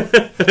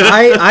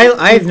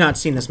I have not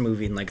seen this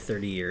movie in like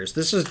 30 years.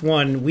 This is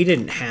one we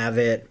didn't have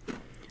it.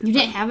 You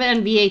didn't have it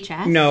on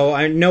VHS? No,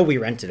 I know we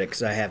rented it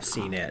because I have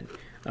seen it.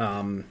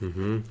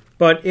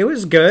 But it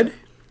was good.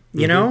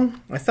 You know,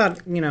 I thought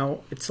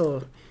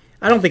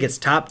I don't think it's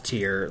top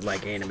tier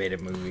like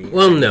animated movie.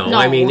 Well, no.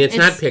 I mean, it's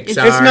not it's-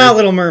 Pixar. It's not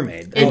Little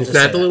Mermaid. I'll It's just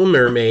not say The that. Little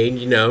Mermaid,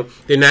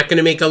 They're not going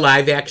to make a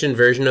live-action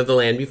version of The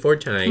Land Before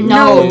Time.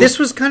 No. No, this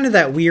was kind of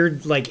that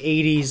weird like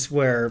 80s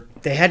where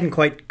they hadn't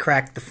quite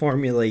cracked the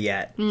formula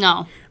yet.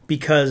 No.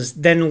 Because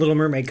then Little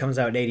Mermaid comes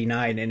out in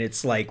 '89, and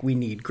it's like we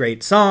need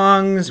great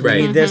songs. We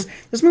Right. need this.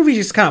 This movie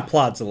just kind of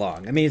plods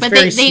along. I mean, it's But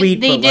very they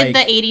sweet. they but did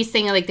like, the 80s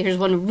thing of like, here's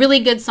one really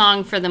good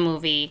song for the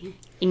movie,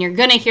 and you're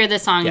going to hear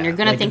this song, and you're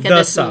going to like think the of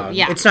this song. movie.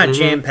 Yeah. It's not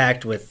jam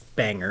packed with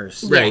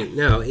bangers. Right,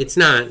 no, it's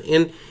not.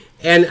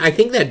 And I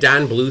think that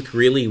Don Bluth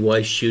really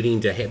was shooting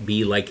to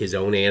be like his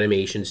own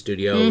animation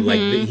studio. Like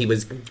he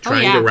was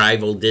trying to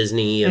rival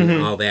Disney and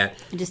all that.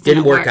 It just didn't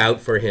didn't work work. out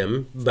for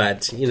him,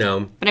 but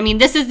But I mean,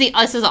 this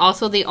is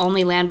also the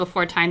only Land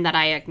Before Time that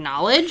I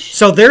acknowledge.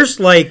 So there's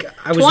like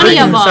I was 20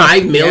 reading of them. some-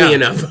 5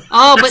 million yeah. of them.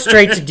 Oh, but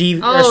straight to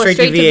D or straight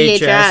to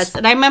VHS.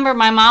 And I remember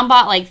my mom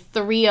bought like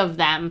 3 of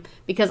them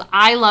because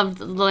I loved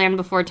The Land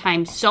Before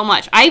Time so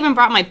much. I even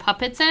brought my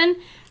puppets in.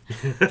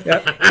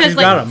 Yep, Because she's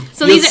got them.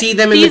 So You'll these see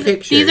them in the these,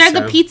 picture, These are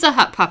so. the Pizza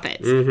Hut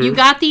puppets. You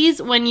got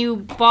these when you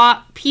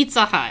bought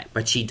Pizza Hut.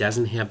 But she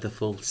doesn't have the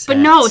full set. But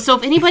no, so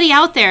if anybody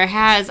out there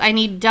has, I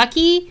need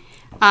Ducky,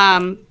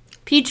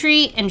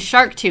 Petrie, and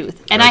Shark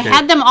Tooth. And I Okay.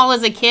 had them all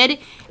as a kid,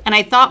 and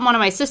I thought one of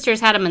my sisters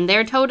had them in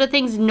their Toad of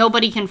things.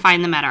 Nobody can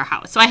find them at our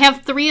house. So I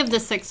have 3 of the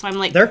 6, so I'm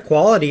like, Their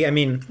quality. I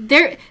mean,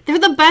 they're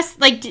the best.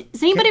 Like,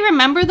 does anybody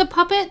remember the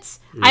puppets?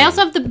 I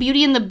also have the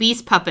Beauty and the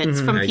Beast puppets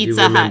from I do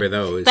Pizza Hut. remember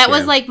those, That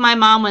was yeah. like my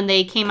mom when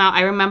they came out.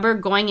 I remember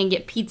going and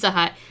get Pizza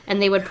Hut,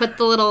 and they would put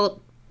the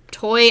little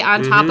toy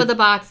on top of the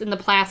box in the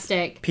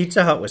plastic.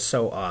 Pizza Hut was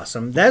so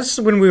awesome. That's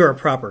when we were a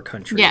proper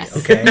country. Yes.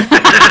 Okay.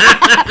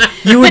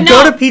 You would But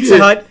go no. to Pizza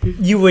Hut.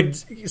 You would.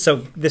 So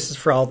this is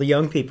for all the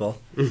young people.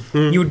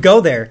 You would go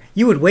there.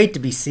 You would wait to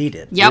be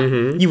seated.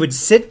 Yep. You would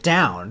sit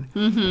down.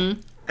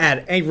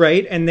 At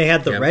right, and they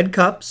had the Yep. red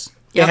cups.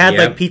 They Yep. had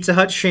Yep. like Pizza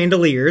Hut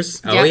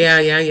chandeliers. Oh,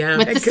 Yep. yeah.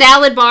 With the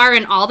salad bar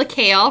and all the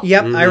kale.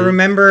 Yep, I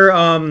remember.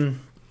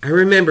 I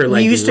remember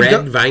like used to red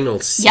go-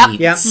 vinyl seats. Yep.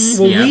 Yeah,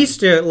 well, Yeah. we used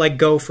to like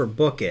go for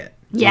Book It.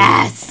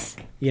 Yes.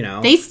 You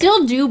know, They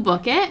still do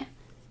book it.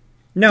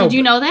 no. Did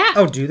you know that?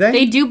 Oh, do they?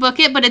 They do book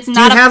it, but it's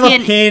not you have a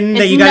pin. pin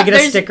that It's you gotta no- get a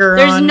there's- sticker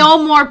There's on?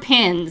 no more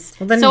pins.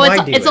 Well, then so why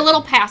it's do it's a it?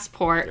 little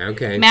passport.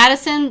 Okay.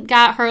 Madison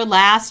got her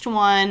last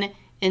one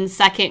in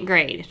 2nd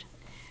grade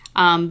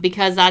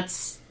because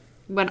that's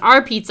when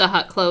our Pizza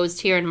Hut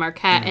closed here in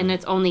Marquette, and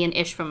it's only an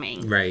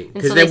Ishpeming. Right. And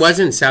Because so there they-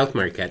 wasn't South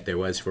Marquette. There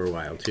was for a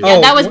while, too.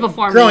 Yeah, that was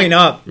before me. growing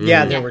up.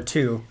 Yeah, Mm-hmm. there were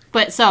 2.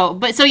 But so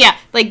yeah,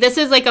 like this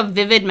is like a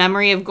vivid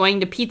memory of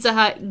going to Pizza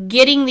Hut,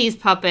 getting these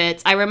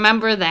puppets. I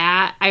remember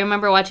that. I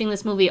remember watching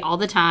this movie all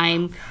the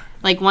time,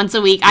 like once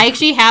a week. I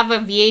actually have a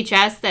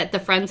VHS that the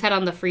friends had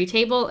on the free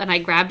table, and I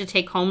grabbed to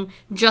take home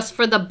just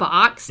for the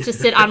box to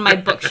sit on my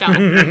bookshelf.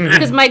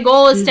 Because my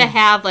goal is to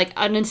have like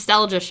a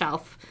nostalgia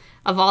shelf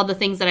of all the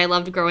things that I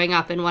loved growing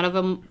up, and one of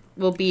them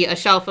will be a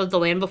shelf of The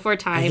Land Before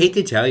Time. I hate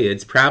to tell you,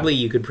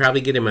 you could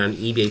probably get them on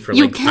eBay for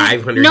You like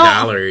can't- $500.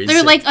 No,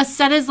 they're like a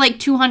set is like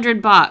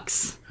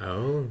 $200.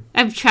 Oh.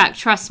 I've checked.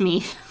 Trust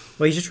me.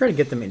 Well, you should try to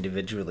get them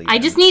individually. I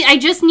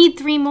just need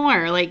 3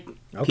 more. Like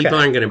okay. People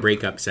aren't going to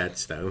break up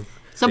sets, though.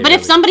 so, They but if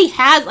really- somebody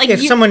has like,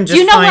 If you, someone do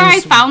you just know where I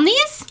finds- found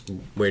these?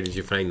 Where did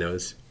you find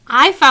those?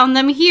 I found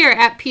them here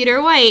at Peter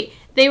White.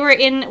 They were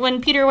in when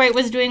Peter White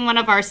was doing one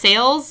of our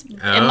sales.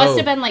 It must Oh.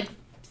 have been like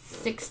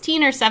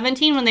 16 or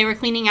 17 when they were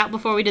cleaning out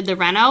before we did the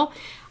reno.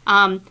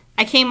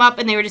 I came up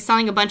and they were just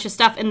selling a bunch of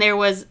stuff, and there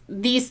was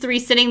these 3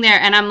 sitting there,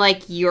 and I'm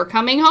like, "You're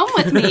coming home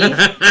with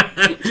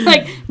me."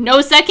 Like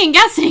no second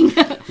guessing.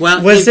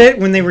 Well, Was it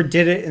when they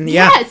did it in the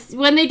Yes,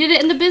 when they did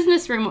it in the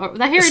business room, or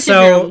the heritage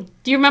So- room.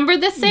 Do you remember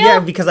this sale? Yeah,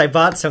 because I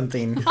bought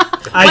something.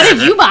 What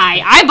did you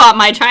buy? I bought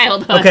my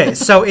childhood. Okay,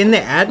 so in the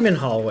admin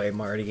hallway,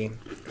 Marty,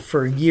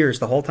 for years,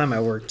 the whole time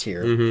I worked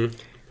here,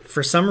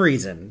 for some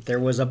reason, there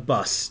was a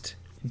bust.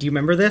 Do you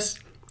remember this?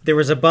 There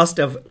was a bust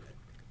of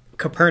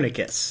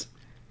Copernicus.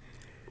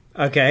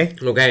 Okay?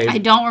 Okay. I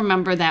don't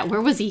remember that. Where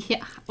was he?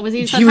 Was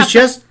he? He was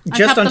just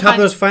on top of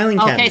those filing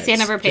Okay, cabinets. see, I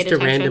never paid Just a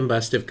attention. random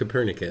bust of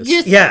Copernicus.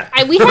 Just, Yeah.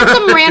 we had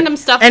some random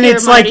stuff. And here,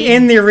 it's like Marty.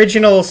 in the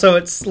original, so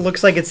it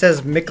looks like it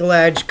says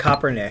Michelangelo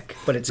Copernic,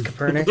 but it's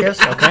Copernicus,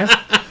 okay?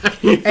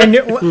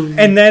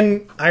 and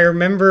then I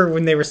remember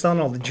when they were selling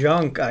all the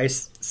junk, I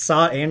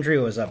saw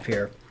Andrea was up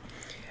here.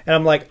 And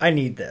I'm like, I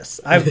need this.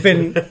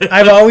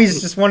 I've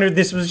always just wondered,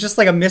 this was just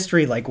like a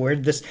mystery, like where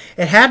this,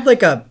 it had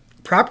like a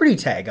property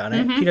tag on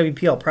it,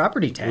 PWPL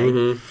property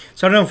tag.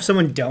 So I don't know if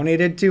someone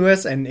donated to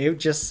us and it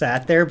just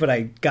sat there, but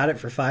I got it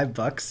for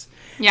 $5.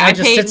 Yeah, it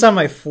just sits on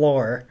my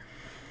floor.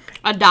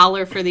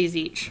 $1 for these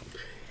each.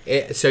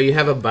 So you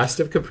have a bust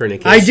of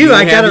Copernicus. I do.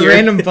 I got a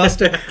random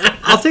bust of...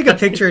 I'll take a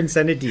picture and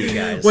send it to you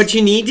guys. What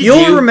you need to do...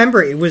 You'll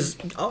remember it was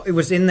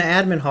in the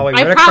admin hallway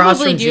right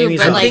across from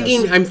Jamie's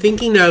office. I'm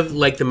thinking of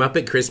like the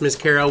Muppet Christmas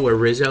Carol where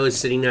Rizzo is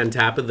sitting on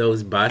top of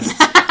those busts.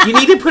 You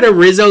need to put a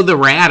Rizzo the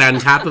Rat on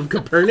top of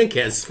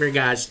Copernicus, for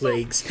gosh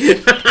sakes.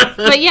 But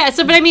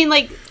I mean,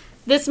 like,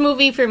 this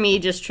movie for me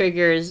just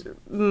triggers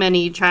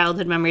many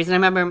childhood memories. And I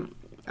remember...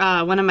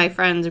 one of my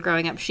friends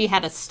growing up, she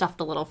had a stuffed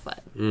Littlefoot.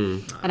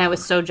 And I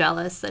was so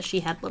jealous that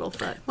she had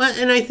Littlefoot. Well,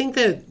 and I think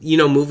that,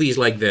 movies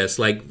like this,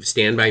 like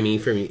Stand By Me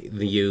for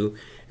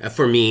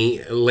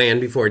me,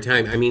 Land Before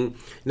Time, I mean,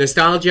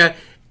 nostalgia,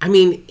 I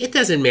mean, it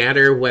doesn't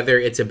matter whether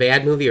it's a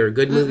bad movie or a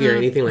good movie or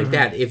anything like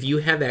that. If you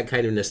have that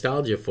kind of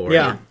nostalgia for it,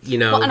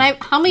 Well, and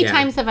how many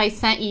times have I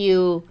sent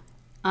you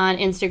on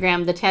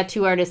Instagram the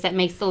tattoo artist that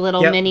makes the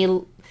little mini,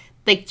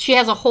 like, she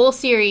has a whole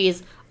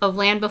series of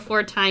Land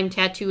Before Time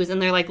tattoos,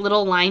 and they're like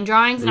little line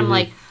drawings, and I'm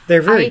like,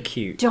 they're very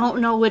cute.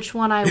 Don't know which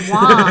one I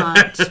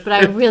want, but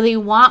I really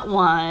want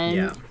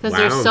one because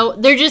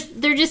they're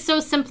just so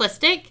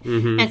simplistic.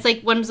 And it's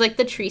like one's like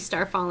the tree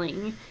star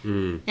falling,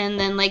 and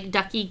then like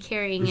Ducky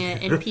carrying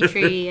it, and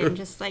Petrie, and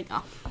just like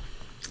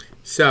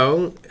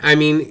So I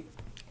mean,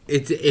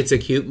 it's a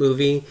cute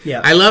movie.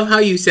 Yeah, I love how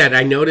you said.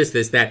 I noticed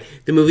this that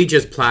the movie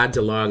just plods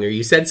along, or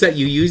you said so.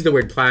 You used the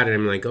word plod, and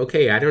I'm like,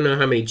 okay, I don't know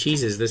how many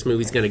cheeses this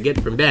movie's going to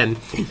get from Ben.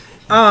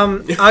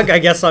 I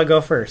guess I'll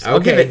go first. I'll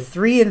give Okay. it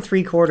 3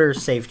 3/4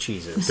 safe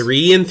cheeses.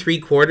 3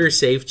 3/4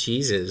 safe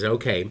cheeses.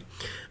 Okay,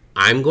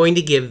 I'm going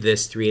to give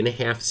this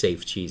 3.5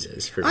 safe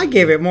cheeses. For I me.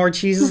 gave it more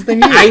cheeses than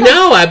you. I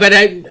know, but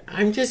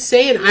I'm just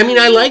saying. I mean,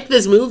 I like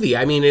this movie.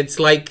 I mean, it's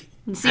like.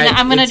 See,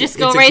 I'm going to just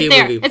go right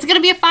there. Movie. It's going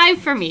to be a 5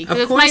 for me.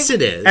 Of course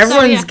it is.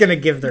 Everyone's going to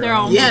give their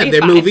own. Yeah, movie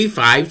their 5. movie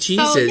 5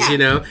 cheeses,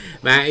 So,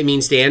 I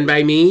mean, Stand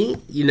By Me,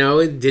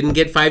 it didn't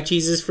get 5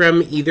 cheeses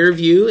from either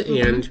of you.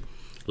 And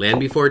Land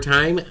Before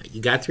Time,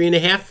 you got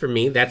 3.5 from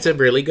me. That's a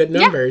really good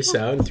number. Yeah.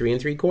 So, and 3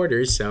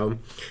 3/4. So,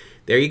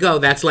 there you go.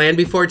 That's Land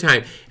Before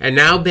Time. And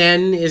now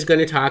Ben is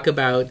going to talk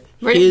about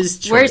his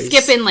choice. We're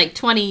skipping like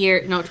 20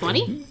 years. No,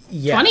 20?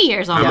 Yeah. 20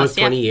 years almost. Almost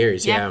 20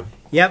 years, yeah.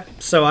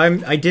 Yep. So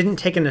I didn't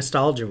take a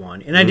nostalgia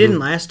one, and I didn't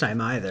last time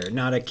either.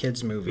 Not a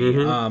kids movie.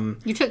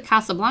 You took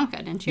Casablanca,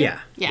 didn't you? Yeah.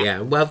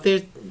 Yeah, well,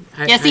 there's...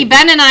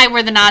 Ben and I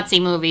were the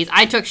Nazi movies.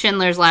 I took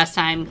Schindler's last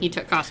time. He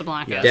took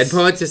Casablanca. Yes. Dead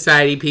Poet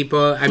Society,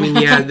 people. I mean,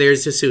 yeah,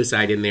 there's a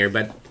suicide in there,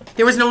 but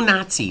there was no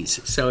Nazis.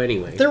 So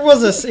anyway. There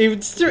was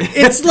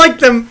it's like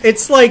them.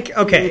 It's like,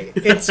 okay,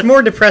 it's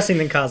more depressing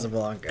than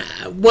Casablanca.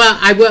 Well,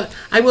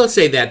 I will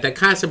say that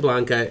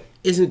Casablanca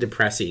isn't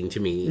depressing to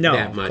me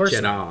that much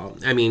at all.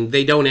 I mean,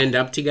 they don't end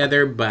up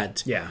together,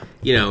 but Yeah.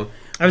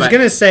 I was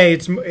gonna say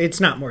it's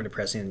not more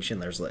depressing than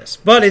Schindler's List,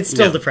 but it's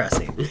still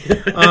depressing.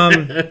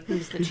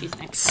 Who's the cheese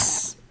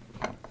next?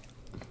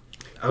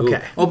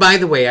 Okay. Oh, by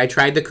the way, I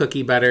tried the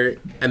cookie butter.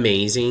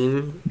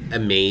 Amazing.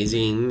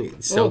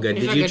 So good.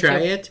 these Did are you good try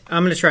too. it?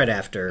 I'm gonna try it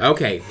after.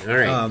 Okay. All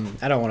right.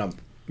 I don't want to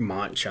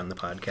munch on the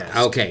podcast.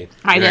 Okay.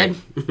 I All did. right.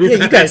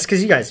 Yeah,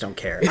 because you guys don't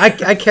care.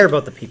 I care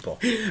about the people.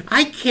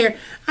 I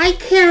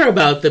care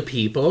about the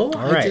people.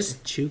 All right. I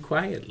just chew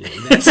quietly.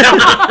 That's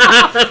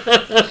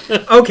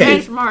all. Okay.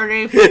 Thanks,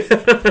 Marty.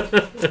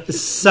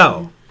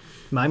 So,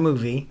 my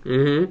movie,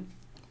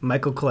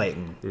 Michael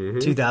Clayton,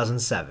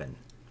 2007.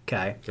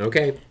 Okay.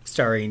 Okay.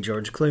 Starring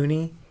George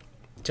Clooney,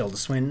 Tilda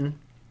Swinton,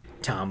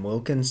 Tom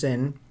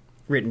Wilkinson,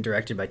 written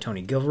directed by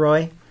Tony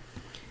Gilroy.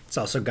 It's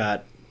also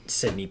got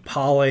Sidney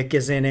Pollack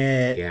is in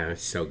it. Yeah,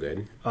 so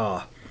good.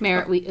 Oh,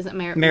 Is it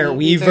Merritt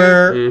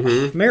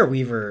Weaver. Merritt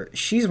Weaver.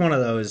 She's one of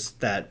those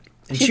that,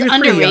 and She's she was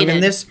pretty young in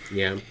underrated. this.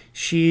 Yeah.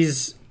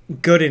 She's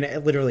good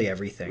in literally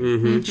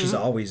everything. She's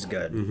always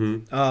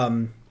good.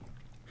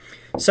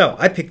 So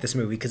I picked this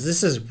movie because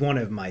this is one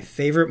of my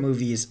favorite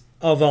movies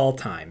of all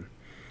time.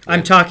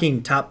 I'm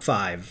talking top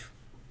 5.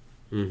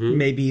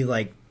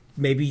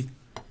 Maybe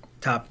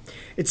top.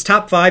 It's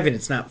top 5 and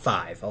it's not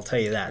 5. I'll tell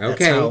you that.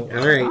 Okay. That's All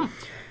right.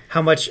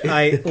 how much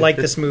I like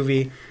this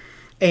movie.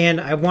 And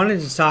I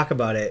wanted to talk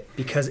about it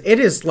because it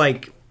is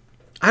like,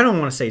 I don't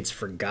want to say it's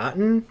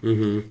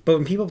forgotten, but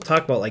when people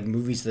talk about like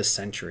movies this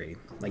century,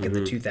 like in the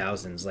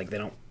 2000s, like they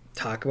don't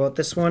talk about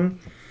this one.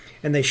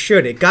 And they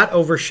should. It got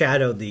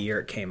overshadowed the year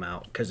it came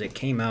out because it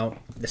came out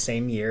the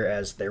same year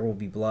as There Will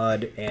Be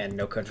Blood and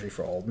No Country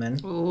for Old Men.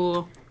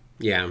 Ooh,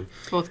 Yeah.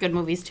 both good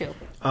movies too.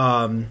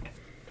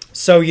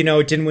 So,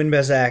 it didn't win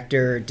Best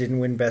Actor, didn't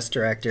win Best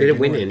Director. Did it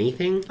win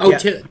anything? Oh, Yeah,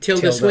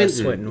 Tilda Swinton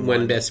Swinton won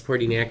won. Best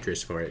Supporting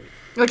Actress for it.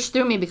 Which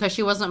threw me because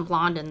she wasn't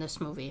blonde in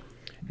this movie.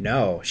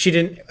 No, she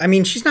didn't. I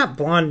mean, she's not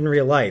blonde in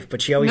real life,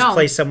 but she always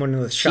plays someone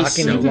with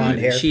shockingly blonde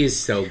hair. She is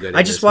so good.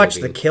 I just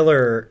watched The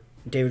Killer.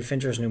 David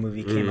Fincher's new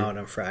movie came out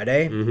on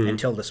Friday, and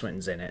Tilda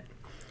Swinton's in it.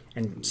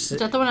 And is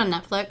that the one on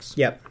Netflix?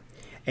 Yep.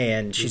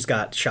 And she's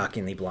got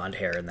shockingly blonde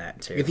hair in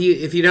that too. If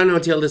you don't know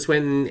Tilda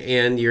Swinton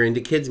and you're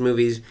into kids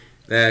movies,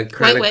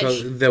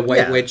 the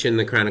White Witch and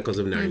the Chronicles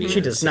of Narnia.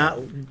 She does not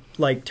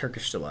like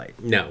Turkish Delight.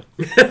 No.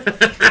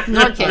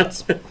 Nor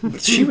kids.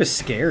 She was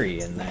scary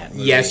in that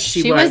movie. Yes,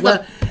 she was.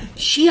 Well,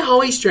 she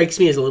always strikes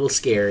me as a little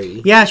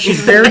scary. Yeah, she's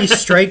very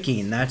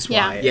striking. That's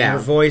why. Yeah. And her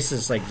voice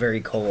is like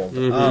very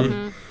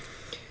cold.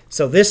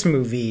 So this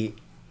movie,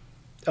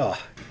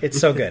 it's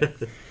so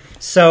good.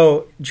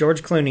 So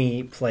George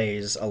Clooney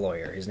plays a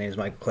lawyer. His name is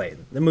Michael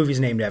Clayton. The movie's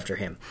named after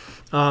him.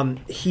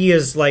 He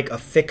is like a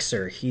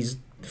fixer. He's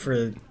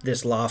for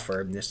this law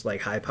firm, this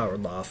like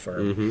high-powered law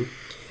firm.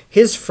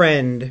 His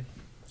friend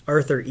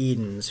Arthur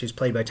Edens, who's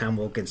played by Tom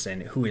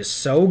Wilkinson, who is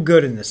so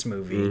good in this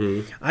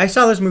movie. I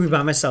saw this movie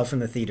by myself in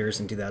the theaters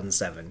in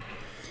 2007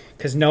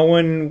 because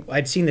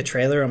I'd seen the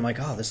trailer. I'm like,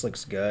 oh, this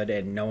looks good,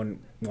 and no one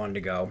wanted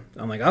to go.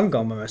 I'm like, I'm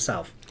going by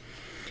myself.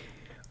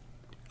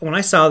 When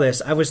I saw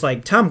this, I was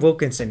like, Tom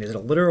Wilkinson is a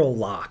literal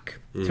lock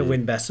to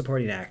win Best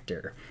Supporting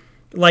Actor.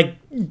 Like,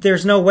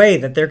 there's no way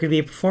that there could be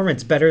a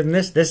performance better than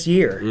this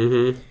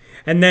year.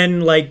 And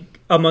then, like,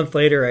 a month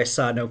later, I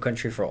saw No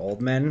Country for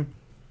Old Men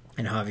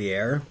and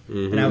Javier.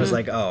 And I was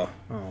like, oh,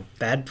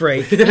 bad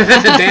break.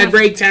 Bad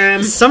break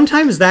time.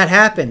 Sometimes that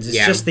happens. It's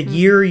just the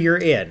year you're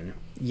in.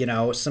 You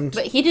know,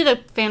 But he did a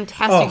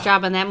fantastic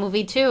job in that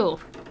movie, too.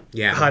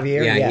 Yeah.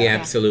 Javier? Yeah, Yeah. he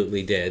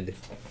absolutely did.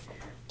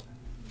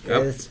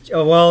 It's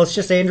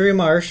just Andrea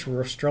Marsh.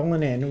 We're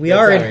strolling in. We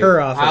are in her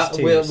office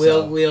too.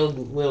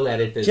 We'll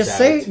edit this. Just out.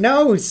 say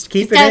no.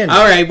 Keep it in.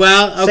 All right.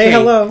 Well, okay. Say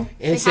hello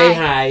and say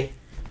hi.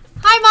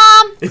 Hi,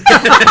 Mom.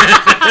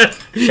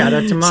 Shout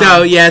out to Mom.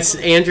 So yes,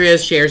 Andrea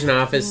shares an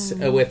office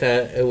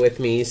with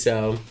me.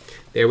 So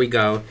there we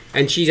go.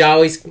 And she's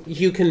always.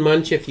 You can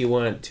munch if you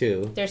want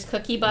to. There's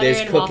cookie butter.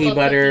 There's and cookie waffle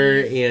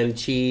butter cookies. and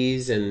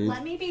cheese and.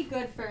 Let me be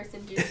good first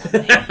and do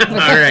something. All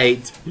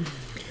right.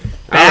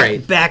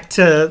 Back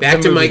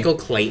to Michael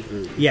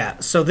Clayton. Yeah.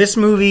 So this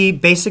movie,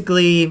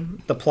 basically,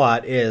 the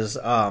plot is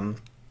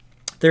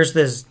there's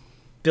this $1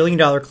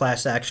 billion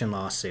class action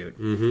lawsuit.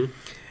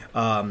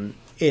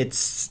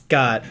 It's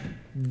got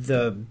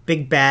the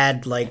big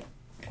bad like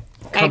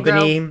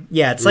company. Agro.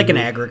 Yeah, it's like an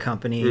agri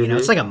company. You know,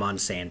 it's like a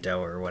Monsanto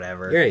or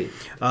whatever. Right.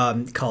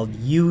 Called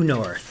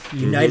North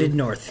United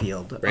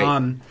Northfield.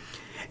 Right.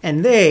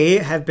 And they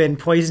have been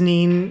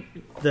poisoning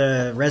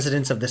the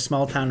residents of this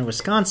small town in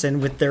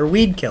Wisconsin with their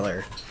weed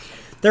killer.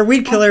 Their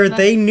weed killer,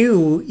 they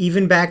knew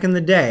even back in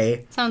the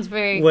day. Sounds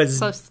very was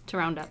close to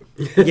Roundup.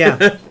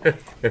 Yeah.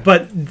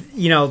 But,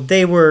 you know,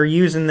 they were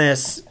using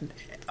this,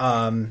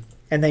 and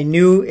they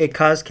knew it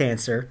caused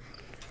cancer.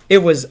 It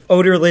was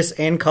odorless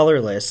and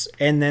colorless.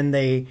 And then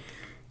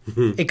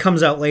it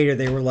comes out later,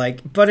 they were like,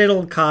 but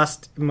it'll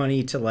cost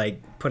money to,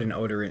 like, put an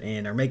odorant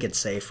in or make it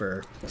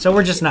safer. So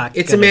we're just not.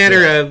 It's a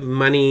matter of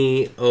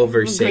money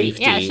over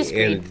safety. Yeah, it's just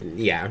greed. And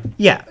yeah.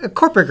 Yeah,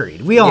 corporate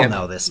greed. We all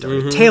know this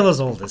story. Tale as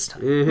old as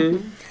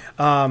time.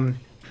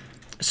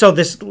 So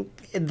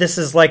this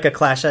is like a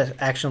class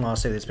action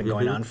lawsuit that's been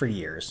going on for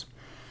years.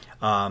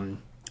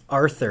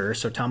 Arthur,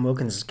 so Tom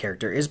Wilkins'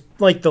 character, is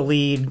like the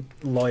lead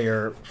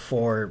lawyer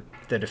for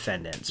the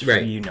defendants, for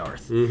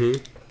North.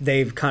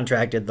 They've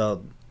contracted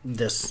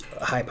this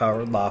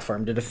high-powered law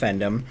firm to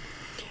defend him.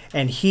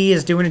 And he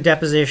is doing a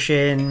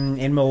deposition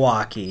in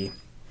Milwaukee.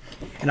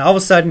 And all of a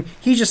sudden,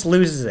 he just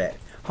loses it.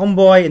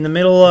 Homeboy, in the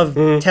middle of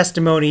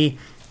testimony,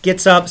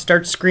 gets up,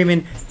 starts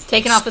screaming.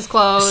 Taking off his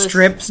clothes.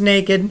 Strips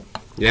naked.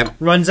 Yep.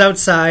 Runs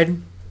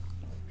outside.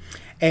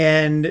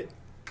 And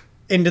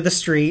into the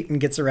street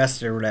and gets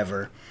arrested or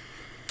whatever.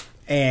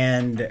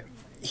 And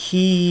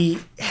he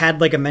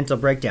had like a mental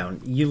breakdown.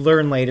 You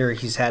learn later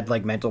he's had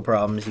like mental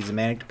problems. He's a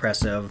manic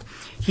depressive.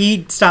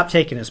 He stopped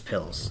taking his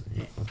pills.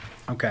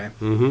 Okay.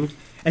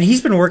 And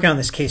he's been working on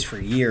this case for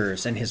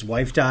years, and his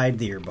wife died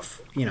the year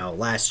before,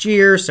 last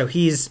year. So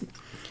this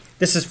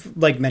is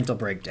like mental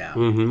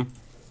breakdown.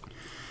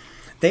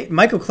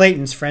 Michael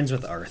Clayton's friends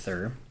with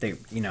Arthur. They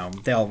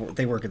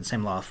work at the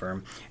same law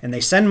firm, and they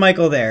send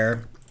Michael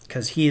there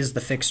because he is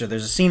the fixer.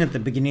 There's a scene at the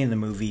beginning of the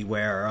movie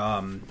where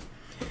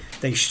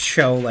they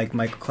show like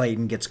Michael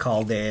Clayton gets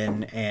called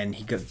in, and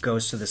he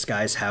goes to this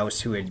guy's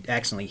house who had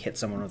accidentally hit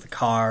someone with a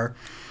car.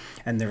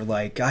 And they're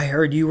like, I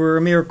heard you were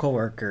a miracle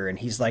worker. And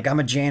he's like, I'm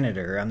a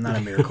janitor. I'm not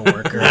a miracle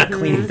worker. I'm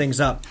cleaning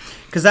things up.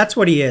 Because that's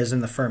what he is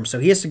in the firm. So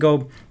he has to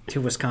go to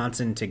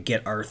Wisconsin to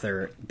get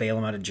Arthur, bail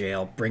him out of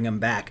jail, bring him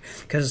back.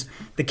 Because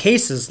the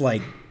case is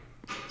like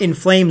in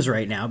flames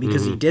right now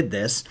because he did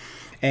this.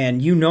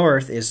 And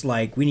North is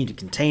like, we need to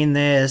contain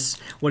this.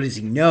 What does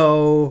he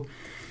know?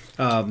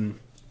 And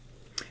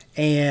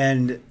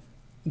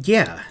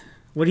yeah.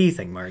 What do you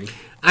think, Marty?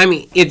 I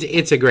mean,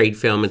 it's a great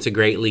film. It's a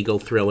great legal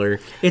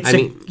thriller.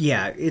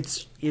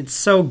 It's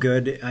so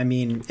good. I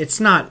mean, it's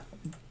not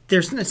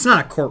it's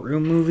not a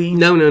courtroom movie.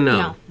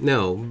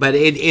 No. But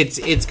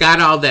it's got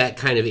all that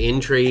kind of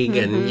intrigue,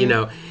 and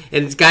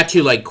and it's got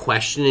you like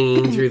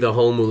questioning through the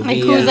whole movie. Like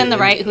who's in the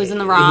right, who's in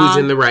the wrong, who's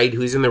in the right,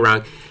 who's in the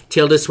wrong.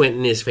 Tilda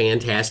Swinton is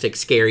fantastic,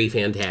 scary,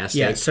 fantastic.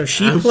 Yeah, so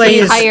she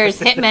hires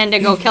hitmen to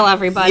go kill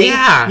everybody.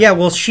 Yeah.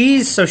 Well,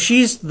 she's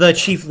the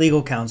chief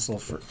legal counsel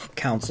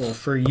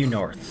for U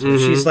North. So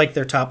she's like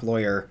their top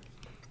lawyer.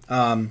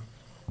 And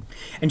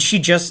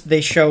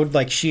they showed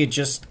like she had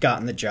just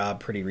gotten the job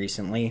pretty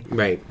recently.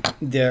 Right.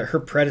 Her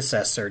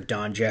predecessor,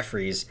 Don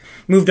Jeffries,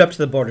 moved up to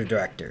the board of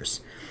directors.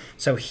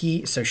 So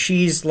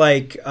she's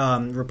like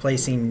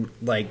replacing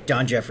like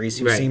Don Jeffries,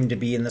 who seemed to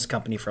be in this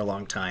company for a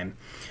long time.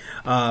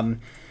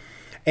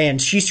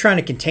 And she's trying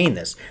to contain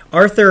this.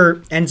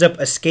 Arthur ends up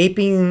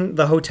escaping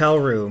the hotel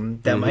room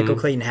that Michael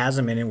Clayton has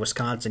him in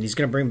Wisconsin. He's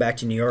going to bring back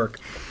to New York.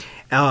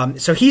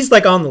 So he's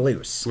like on the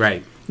loose.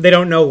 Right. They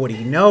don't know what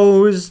he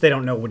knows. They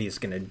don't know what he's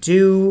going to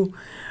do.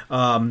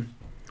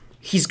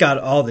 He's got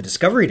all the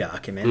discovery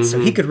documents, so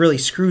he could really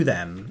screw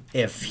them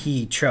if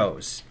he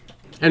chose.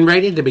 And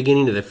right at the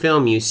beginning of the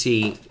film, you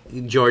see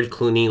George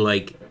Clooney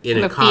like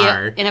in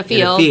a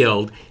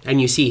field, and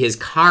you see his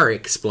car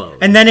explode.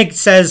 And then it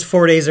says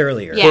 4 days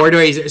earlier. Yeah. 4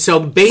 days. So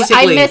basically,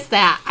 I missed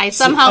that. I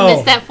somehow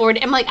missed that 4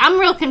 days. I'm like, I'm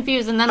real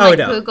confused, and then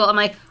Google. I'm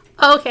like,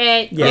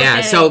 okay.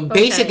 Yeah. So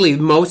basically,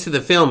 most of the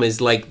film is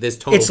like this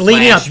total. It's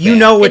leading up. You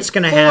know what's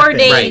going to happen 4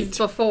 days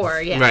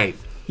before. Yeah. Right.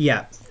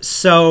 Yeah.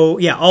 So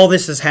all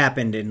this has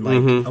happened in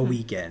like a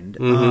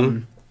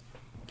weekend.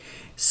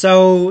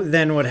 So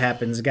then what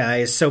happens,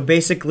 guys? So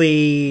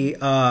basically,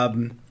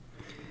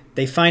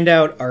 they find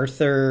out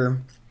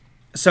Arthur.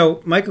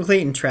 So Michael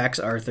Clayton tracks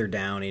Arthur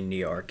down in New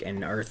York,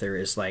 and Arthur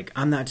is like,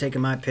 "I'm not taking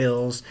my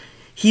pills."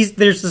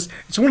 There's this.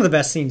 It's one of the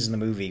best scenes in the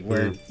movie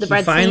where the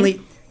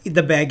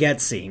baguette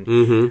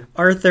scene.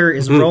 Arthur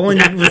is rolling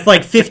with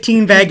like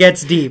 15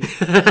 baguettes deep,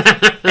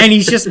 and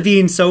he's just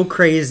being so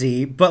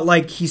crazy. But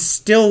like he's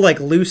still like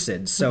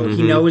lucid, so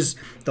he knows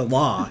the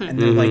law, and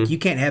they're like, "You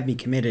can't have me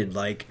committed."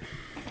 Like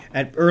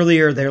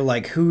earlier, they're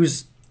like,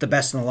 "Who's the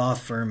best in the law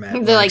firm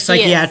at like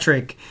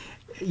psychiatric?"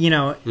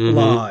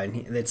 law,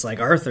 and it's like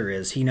Arthur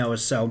is. He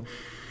knows. So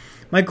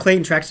Michael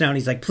Clayton tracks down.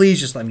 He's like, "Please,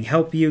 just let me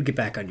help you. Get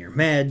back on your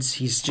meds."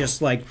 He's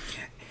just like,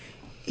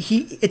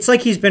 it's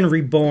like he's been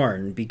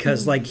reborn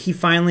because like he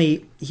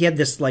had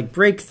this like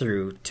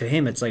breakthrough. To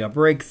him, it's like a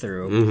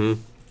breakthrough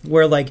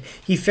where like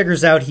he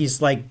figures out he's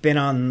like been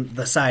on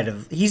the side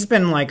of he's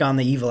been like on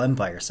the evil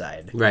empire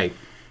side, right?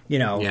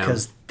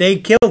 Because they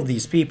killed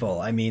these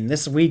people. I mean,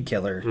 this weed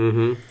killer,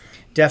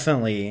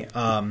 definitely.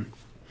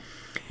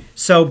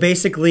 So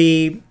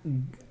basically,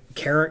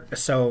 Tilda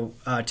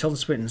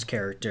Swinton's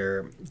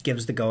character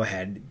gives the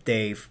go-ahead.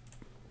 They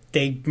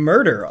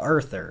murder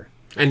Arthur.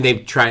 And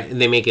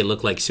they make it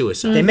look like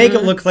suicide. They make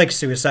it look like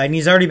suicide, and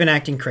he's already been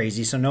acting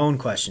crazy, so no one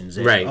questions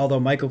it. Right. Although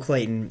Michael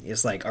Clayton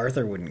is like,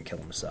 Arthur wouldn't kill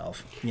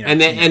himself.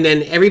 And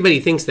then everybody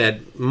thinks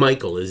that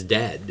Michael is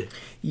dead.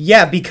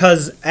 Yeah,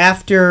 because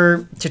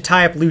to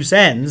tie up loose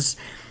ends,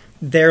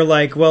 they're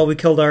like, well, we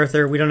killed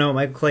Arthur. We don't know what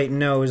Michael Clayton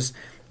knows.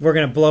 We're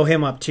going to blow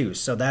him up, too.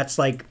 So that's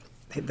like,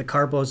 the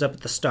car blows up at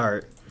the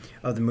start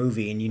of the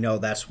movie,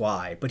 and that's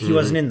why. But he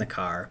wasn't in the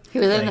car. He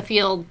was in the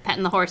field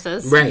petting the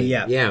horses. Right,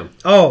 yeah.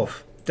 Oh,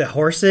 the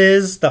horse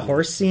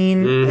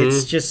scene,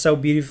 it's just so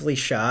beautifully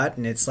shot,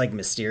 and it's like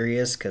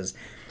mysterious because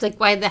it's like,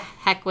 why the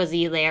heck was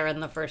he there in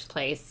the first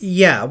place?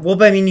 Yeah, well,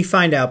 but I mean, you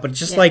find out, but it's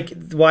just like,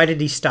 why did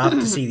he stop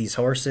to see these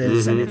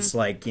horses? And it's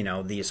like,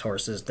 these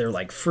horses, they're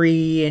like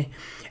free,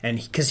 and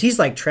because he's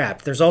like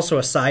trapped. There's also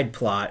a side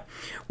plot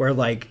where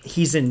like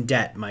he's in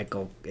debt.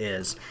 Michael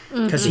is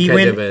because he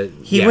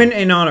went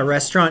in on a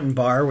restaurant and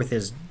bar with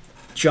his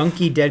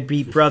junky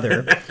deadbeat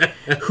brother,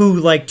 who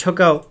like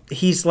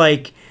he's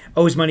like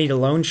owes money to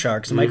loan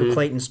sharks, and Michael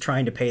Clayton's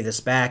trying to pay this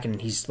back,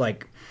 and he's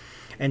like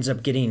ends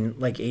up getting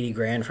like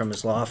 $80,000 from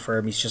his law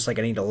firm. He's just like,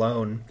 I need a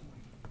loan.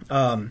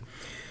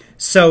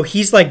 So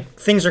he's like,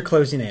 things are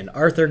closing in.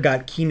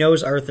 He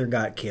knows Arthur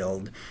got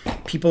killed.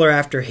 People are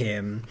after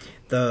him.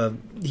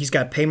 He's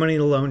got pay money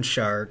to loan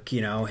shark.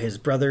 His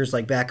brother's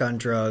like back on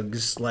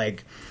drugs.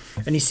 Like,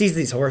 and he sees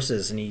these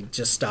horses, and he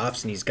just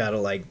stops, and he's got to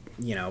like,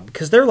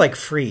 because they're like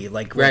free,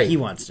 like what he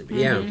wants to be.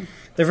 Yeah.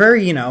 They're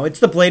very, it's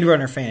the Blade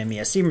Runner fan in me.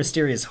 I see a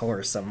mysterious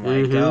horse. I'm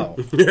like, oh,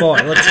 boy,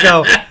 let's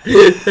go.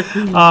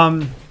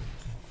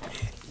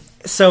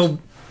 So,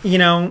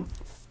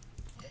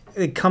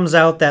 it comes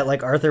out that,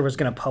 like, Arthur was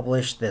going to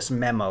publish this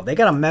memo. They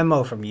got a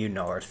memo from U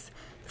North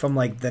from,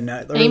 like, the early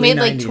 90s. And he made,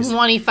 like,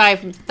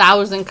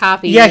 25,000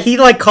 copies. Yeah, he,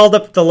 like, called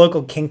up the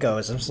local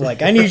Kinko's and was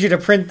like, I need you to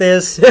print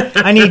this.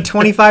 I need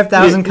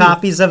 25,000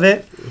 copies of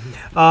it.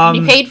 And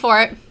he paid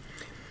for it.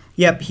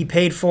 Yep, he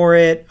paid for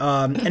it,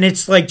 and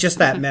it's like just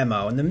that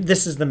memo. And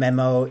this is the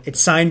memo. It's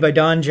signed by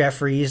Don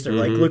Jeffries. They're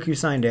like, look who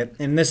signed it.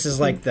 And this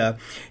is like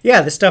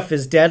this stuff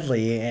is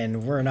deadly,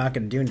 and we're not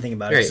going to do anything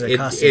about it because it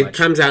costs too much. It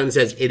comes out and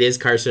says it is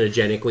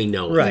carcinogenic. We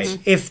know it. Right.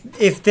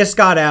 If this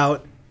got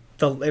out,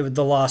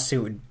 the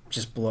lawsuit would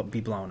just be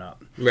blown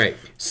up. Right.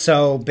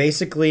 So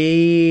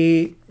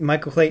basically,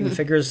 Michael Clayton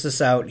figures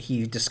this out.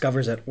 He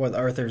discovers that what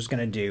Arthur's going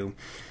to do,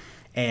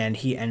 and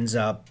he ends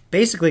up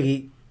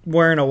basically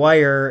wearing a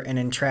wire and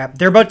entrapped.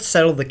 They're about to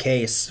settle the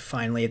case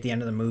finally at the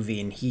end of the movie,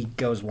 and he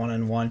goes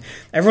 1-on-1.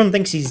 Everyone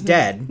thinks he's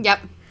dead. Yep.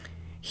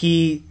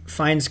 He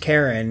finds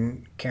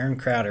Karen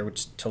Crowder, which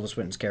is Tilda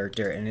Swinton's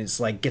character, and it's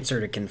like gets her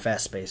to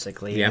confess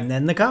basically, Yep. and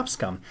then the cops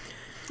come.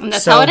 And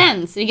that's how it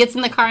ends. He gets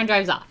in the car and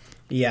drives off.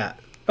 Yeah.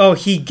 Oh,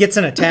 he gets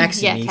in a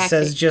taxi. Yeah, and he taxi.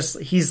 says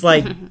he's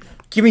like,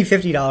 give me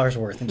 $50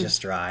 worth and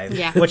just drive.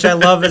 Yeah. Which I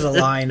love as a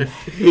line.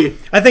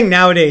 I think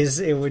nowadays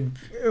that wouldn't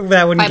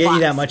 5 get you that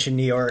blocks. much in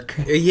New York.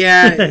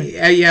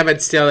 Yeah,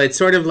 but still, it's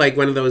sort of like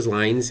one of those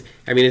lines.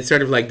 I mean, it's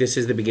sort of like this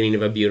is the beginning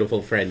of a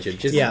beautiful friendship.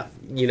 Just, Yeah.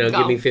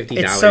 give me $50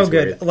 It's so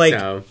good.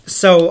 worth.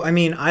 So, I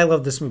mean, I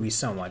love this movie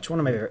so much. One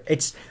of my favorite.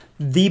 It's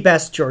the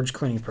best George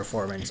Clooney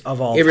performance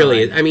of all time. It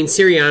really is. I mean,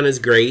 Syriana's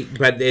great,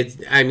 but they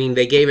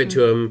gave it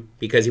to him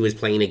because he was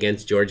playing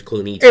against George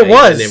Clooney. It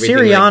was. and everything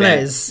Syriana like that.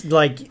 is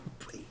like...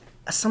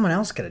 Someone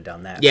else could have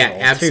done that. Yeah, role,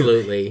 too.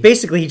 absolutely.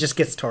 Basically, he just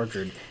gets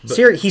tortured.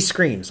 He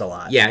screams a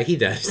lot. Yeah, he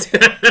does.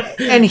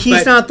 And he's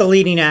But- not the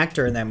leading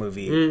actor in that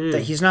movie.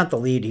 He's not the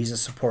lead. He's a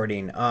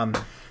supporting.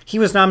 He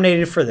was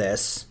nominated for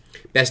this.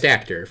 Best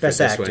actor for Best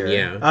this actor. one,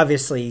 yeah.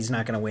 Obviously, he's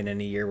not going to win in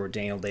a year where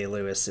Daniel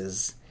Day-Lewis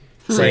is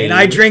saying,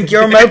 I drink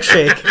your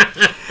milkshake.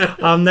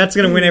 That's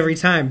going to win every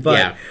time.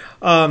 But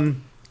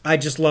I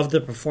just love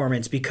the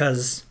performance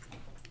because...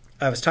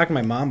 I was talking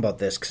to my mom about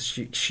this because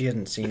she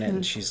hadn't seen it,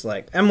 and she's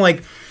like,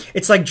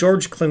 it's like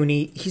George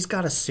Clooney. He's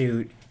got a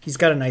suit. He's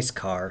got a nice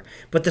car.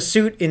 But the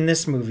suit in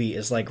this movie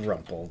is like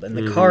rumpled, and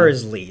the car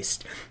is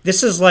leased.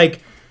 This is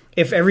like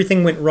if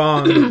everything went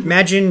wrong.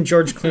 Imagine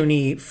George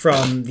Clooney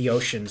from the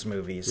Ocean's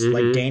movies,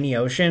 like Danny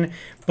Ocean,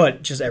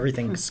 but just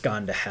everything's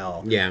gone to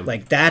hell. Yeah.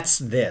 Like that's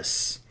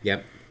this.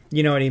 Yep.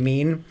 You know what I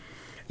mean?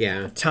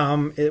 Yeah.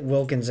 Tom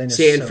Wilkinson is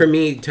See, and for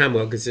me, Tom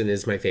Wilkinson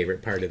is my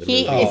favorite part of the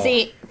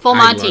movie. Full I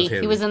Monty. love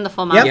him. He was in the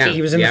Full Yep, Monty.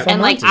 he was in the Full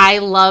And Monty. I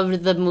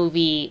loved the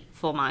movie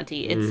Full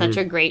Monty. It's such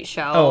a great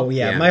show. Oh,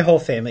 yeah. Yeah. My whole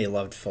family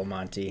loved Full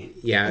Monty.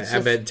 Yeah, I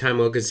bet Tom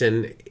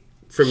Wilkinson,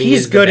 for me,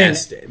 He's is good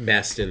the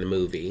best in the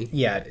movie.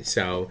 Yeah.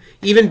 So,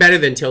 even better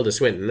than Tilda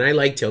Swinton. I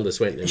like Tilda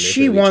Swinton in this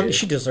She movie, won. too.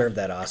 She deserved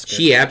that Oscar.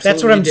 She absolutely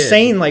That's what I'm did.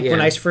 saying. Like when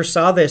Yeah. I first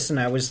saw this, and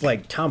I was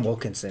like, Tom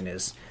Wilkinson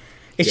is.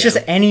 It's Yeah. just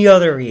any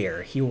other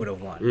year he would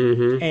have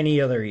won.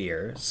 Any other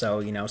year.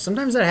 So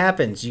sometimes that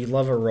happens. You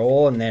love a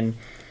role, and then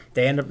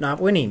they end up not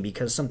winning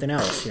because something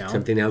else.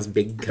 Something else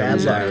big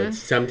comes luck. out.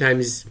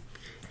 Sometimes,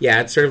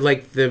 yeah, it's sort of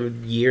like the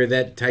year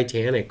that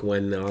Titanic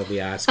won all the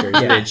Oscars.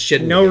 And it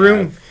shouldn't No have.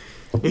 room.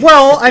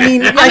 Well, I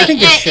mean, I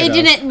think it should. it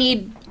didn't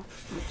need.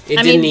 It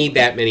I didn't mean- need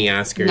that many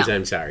Oscars. No.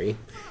 I'm sorry.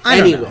 I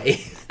don't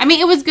Anyway. I mean,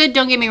 it was good.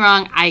 Don't get me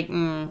wrong. I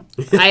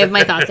have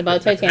my thoughts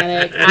about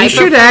Titanic. We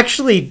should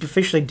actually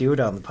officially do it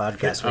on the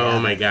podcast.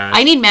 Oh my gosh.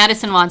 I need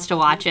Madison wants to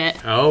watch it.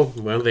 Oh,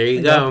 well, there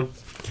you go.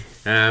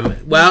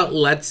 Well,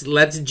 let's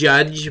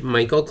judge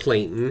Michael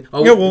Clayton.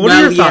 Oh, Yeah, well, what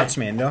are your thoughts,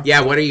 Mando? Yeah,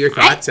 what are your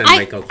thoughts on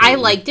Michael I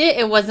Clayton? liked it.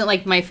 It wasn't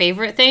like my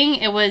favorite thing.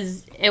 It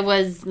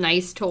was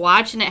nice to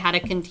watch, and it had a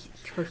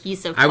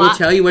cohesive plot. I will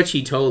tell you what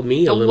she told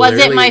me a It little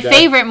wasn't earlier my ago.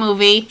 favorite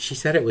movie. She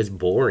said it was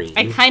boring.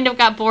 I kind of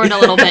got bored a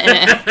little bit in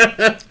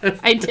it.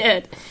 I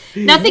did.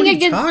 Nothing What are you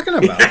against. talking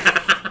about?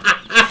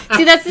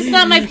 See, that's just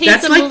not my pace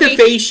That's of like movie. the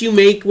face you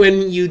make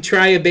when you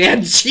try a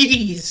bad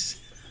cheese.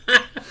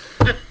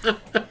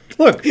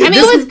 Look, I mean,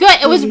 it was good.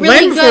 It was really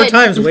Land Before good.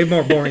 Time is way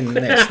more boring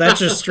than this. That's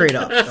just straight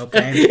up,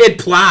 okay? It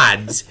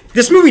plods.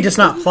 This movie does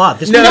not plot.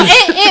 This No. movie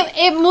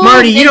It moves.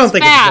 Marty, you don't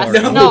think it's fast.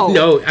 boring.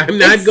 No, I'm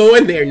not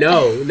going there.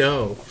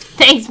 No.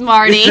 Thanks,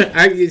 Marty.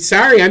 I'm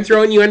sorry, I'm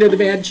throwing you under the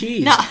bad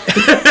cheese. No,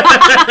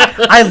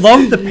 I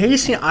love the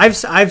pacing.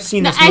 I've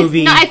seen this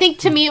movie. I think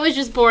to me it was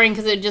just boring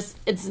because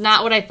it's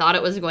not what I thought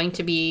it was going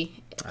to be.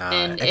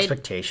 And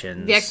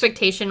expectations. the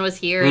expectation was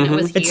here, and it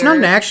was here. It's not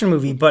an action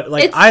movie, but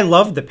like It's- I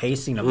love the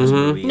pacing of this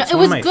movie. No, It's it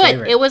one was of my good.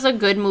 favorite. It was a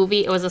good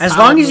movie. It was a As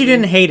solid long as you movie.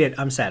 didn't hate it,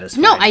 I'm satisfied.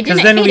 No, I 'Cause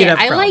didn't then hate we'd it. have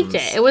I liked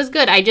problems. it. It was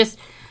good. I just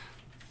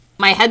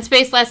my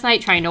headspace last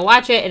night trying to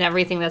watch it and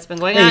everything that's been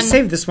going Hey, on. you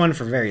saved this one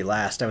for very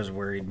last. I was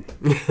worried,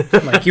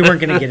 like you weren't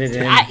going to get it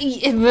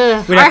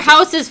in. Our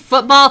house is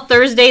football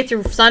Thursday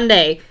through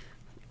Sunday.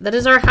 That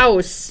is our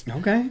house.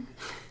 Okay.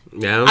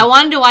 No. I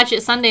wanted to watch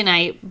it Sunday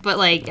night, but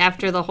like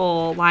after the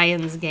whole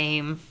Lions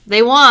game,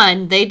 they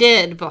won. They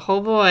did, but oh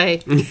boy,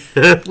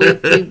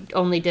 we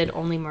only did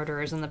Only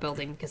Murderers in the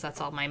Building because that's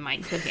all my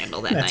mind could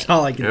handle that That's night.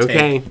 all I can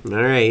Okay, take.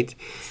 all right.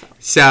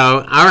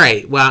 So, all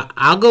right. Well,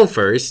 I'll go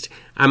first.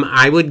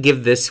 I would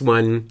give this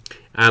one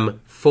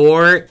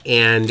 4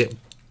 and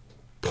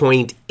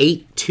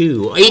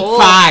 0.82,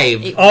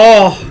 85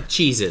 Oh,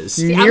 cheeses.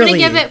 I'm gonna nearly.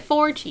 give it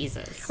 4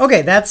 cheeses.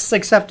 Okay, that's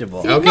acceptable.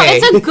 Okay. No,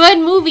 it's a good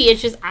movie.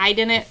 It's just I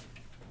didn't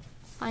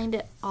find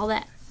it all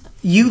that.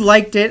 You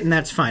liked it, and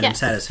that's fine. I'm Yes.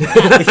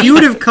 satisfied. If you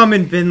would have come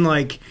and been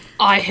like,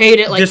 I hate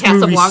it like This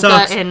movie Casablanca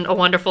sucks. and A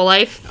Wonderful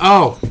Life.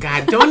 Oh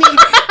God! Don't even.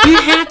 You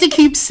have to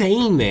keep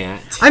saying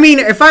that. I mean,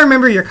 if I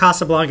remember, your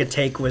Casablanca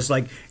take was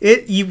like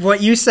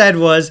what you said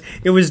was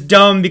it was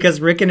dumb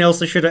because Rick and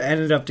Ilsa should have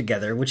ended up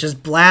together, which is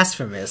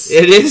blasphemous.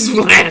 It is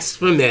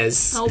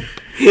blasphemous. Nope.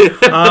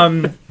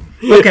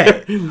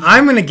 Okay,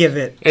 I'm gonna give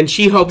it. And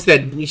she hopes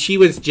that she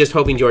was just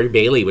hoping George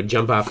Bailey would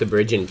jump off the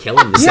bridge and kill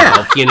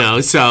himself,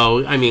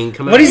 So, I mean,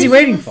 come on. What is he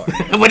waiting for?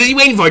 What is he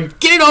waiting for?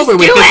 Get it over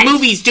with. This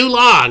movie's too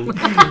long.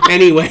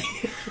 Anyway.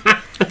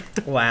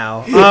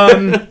 Wow.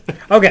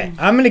 Okay,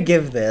 I'm gonna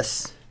give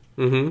this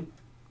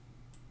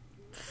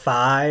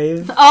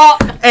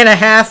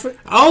 5.5.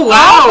 Oh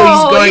wow,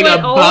 he's going went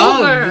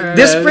above. over.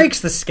 This breaks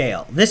the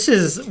scale. This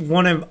is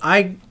one of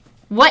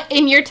What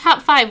in your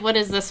top 5? What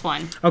is this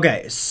one?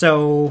 Okay,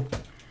 so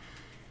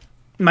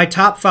my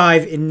top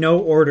 5 in no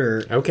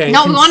order. Okay.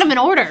 No, we want them in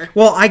order.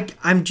 Well,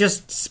 I'm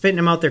just spitting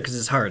them out there because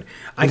it's hard.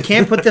 I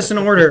can't put this in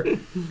order.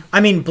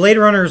 I mean, Blade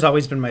Runner has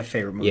always been my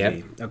favorite movie.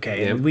 Yep. Okay,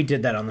 Yep. and we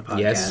did that on the podcast.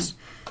 Yes.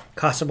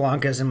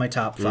 Casablanca is in my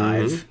top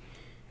 5.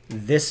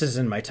 This is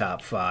in my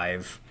top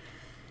 5.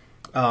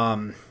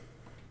 The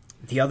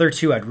other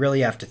two I'd really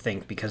have to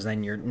think because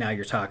then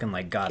you're talking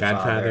like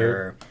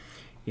Godfather.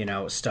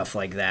 Stuff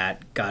like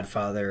that.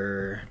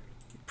 Godfather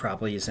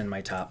probably is in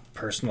my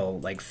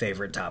personal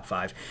favorite top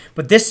 5.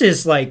 But this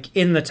is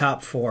in the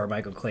top 4,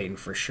 Michael Clayton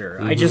for sure.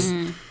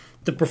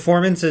 The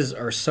performances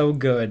are so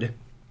good.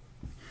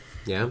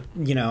 Yeah.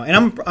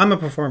 And I'm a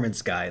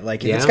performance guy.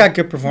 If it's got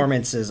good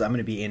performances, I'm going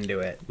to be into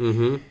it.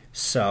 Mm-hmm.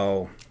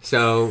 So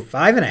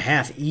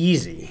 5.5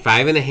 easy.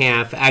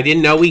 5.5. I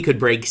didn't know we could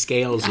break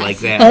scales like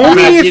that.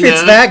 Only if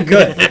it's that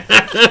good.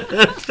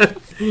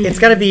 It's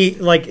got to be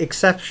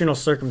exceptional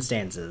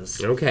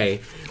circumstances. Okay.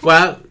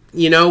 Well,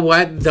 you know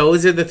what?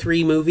 Those are the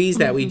 3 movies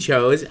that we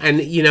chose.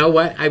 And you know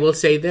what? I will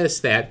say this,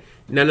 that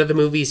none of the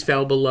movies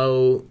fell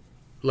below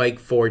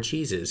 4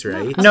 cheeses,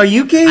 right? No,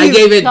 you gave... I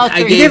gave it... No, I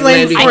three. gave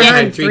Land Before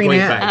Time 3.5. 3.5.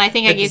 And I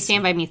think I gave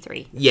Stand By Me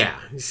 3. Yeah,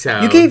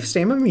 so... You gave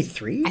Stand By Me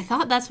 3? I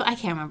thought that's what... I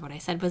can't remember what I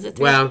said. Was it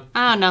 3? Well,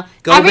 I don't know.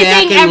 go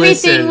back and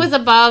everything listen. was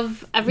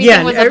above...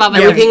 Everything was above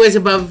Everything was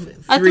above 3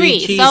 A 3,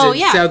 cheeses, so,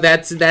 yeah. so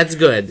that's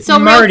good. So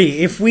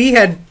Marty, if we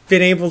had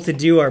been able to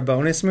do our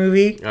bonus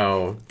movie, we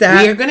are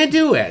going to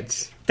do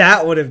it.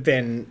 That would have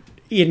been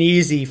an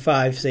easy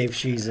 5 safe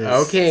cheeses.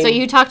 Okay. So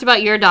you talked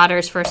about your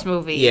daughter's first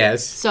movie.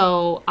 Yes.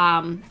 So,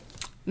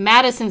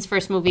 Madison's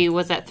first movie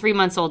was at 3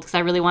 months old because I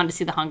really wanted to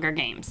see The Hunger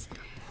Games.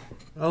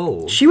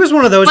 Oh. She was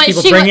one of those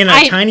people bringing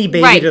a tiny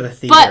baby to the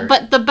theater.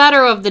 But the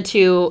better of the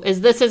two is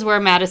this is where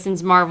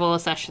Madison's Marvel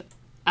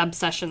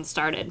obsession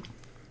started.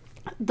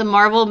 The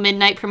Marvel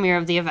midnight premiere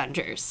of The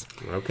Avengers.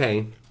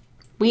 Okay.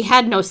 We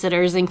had no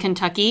sitters in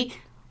Kentucky.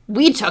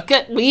 We took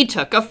a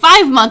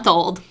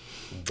 5-month-old.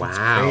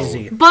 Wow.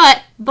 Crazy.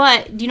 But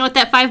do you know what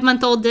that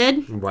 5-month-old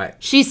did? What?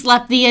 She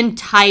slept the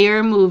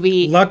entire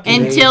movie Lucky.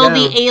 until There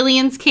you the go.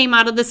 aliens came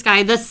out of the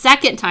sky the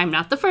second time,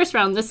 not the first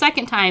round, the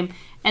second time.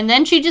 And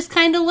then she just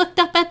kind of looked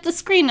up at the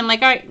screen. I'm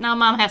like, all right, now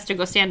Mom has to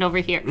go stand over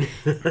here.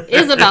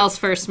 Isabel's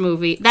first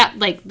movie. That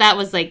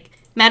was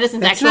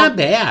Madison's That's actual... not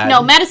bad.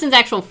 No, Madison's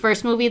actual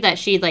first movie that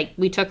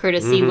we took her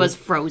to see was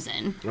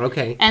Frozen.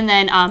 Okay. And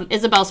then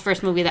Isabel's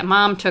first movie that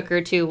Mom took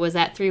her to was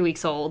at 3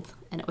 weeks old,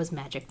 and it was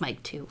Magic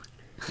Mike 2.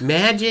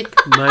 Magic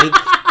Mike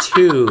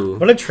 2.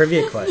 What a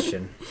trivia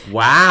question.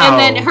 Wow. And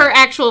then her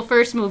actual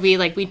first movie,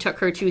 we took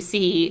her to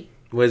see...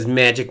 Was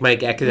Magic Mike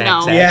XXX.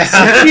 No. Yeah.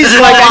 She's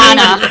like,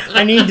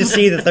 I need to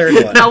see the third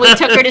one. No, we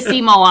took her to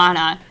see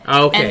Moana.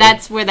 Okay. And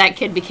that's where that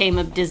kid became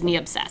a Disney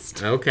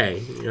obsessed.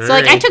 Okay. All So,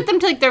 I right. took them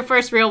to, their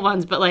first real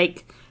ones, but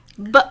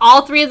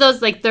all 3 of those,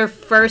 their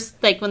first,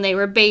 when they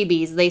were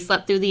babies, they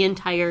slept through the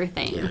entire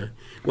thing. Yeah.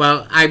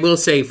 Well, I will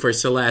say for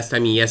Celeste, I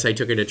mean, yes, I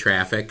took her to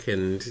Traffic,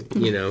 and,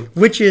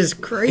 Which is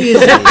crazy.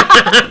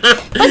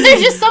 But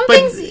there's just some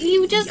things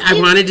you just... I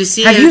wanted to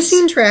see Have it. you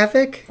seen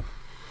Traffic?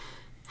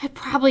 I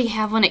probably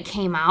have when it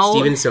came out.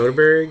 Steven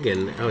Soderbergh,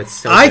 and, it's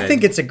so I good.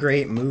 think it's a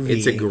great movie.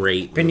 It's a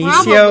great movie.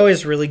 Benicio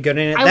is really good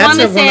in it. I That's want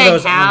to one say of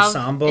those I have.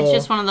 ensemble. It's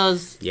just one of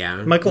those... Yeah.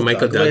 Michael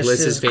Douglas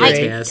is is great.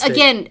 fantastic.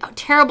 Again,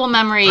 terrible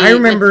memory. I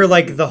remember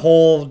the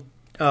whole,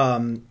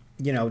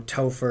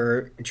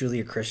 Topher,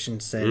 Julia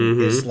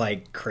Christensen is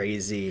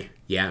crazy.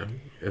 Yeah.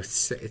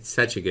 It's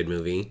such a good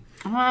movie.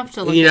 I'll have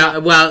to look it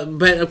up. Well,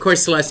 but of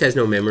course Celeste has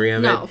no memory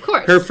of it. No, of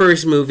course. Her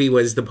first movie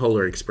was The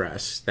Polar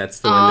Express. That's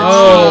the one that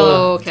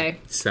Oh, okay.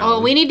 So-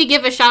 Oh, we need to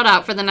give a shout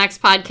out for the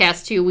next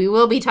podcast too. We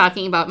will be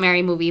talking about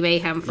Merry Movie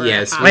Mayhem for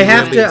Yes, I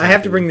have be to. I have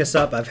talking. to bring this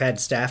up. I've had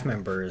staff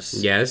members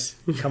Yes.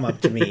 come up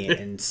to me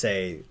and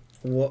say,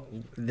 "What?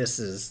 This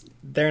is."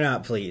 They're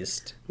not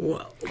pleased.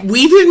 Well,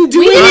 we didn't do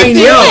We didn't anything.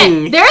 do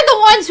know. it. They're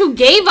the ones who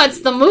gave us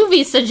the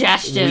movie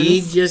suggestions.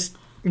 We just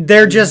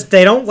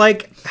They don't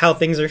like how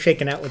things are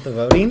shaken out with the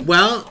voting.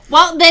 well,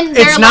 then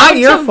they're It's allowed not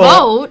your to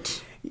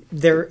fault.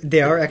 vote.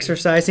 They are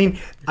exercising.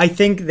 I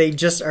think they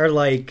just are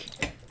like,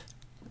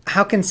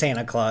 how can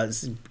Santa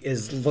Claus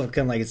is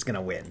looking like it's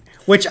gonna win?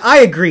 Which I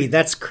agree.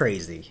 That's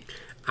crazy.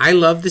 I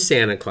love the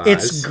Santa Claus.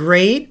 It's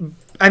great.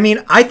 I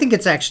mean, I think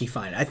it's actually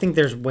fine. I think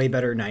there's way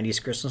better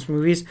 90s Christmas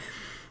movies.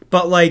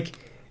 But,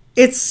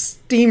 It's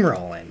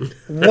steamrolling.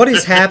 What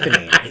is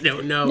happening? I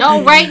don't know.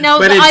 No, right? No,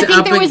 But I it's think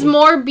up there was ag-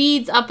 more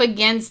beads up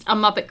against a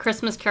Muppet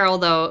Christmas Carol,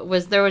 though.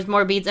 There was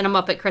more beads in a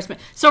Muppet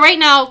Christmas. So right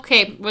now,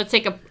 okay, let's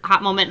take a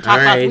hot moment and talk All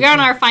about. right. We're on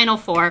our final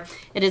four.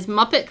 It is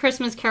Muppet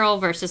Christmas Carol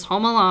versus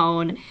Home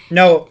Alone.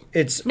 No,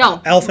 it's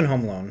No. Elf and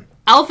Home Alone.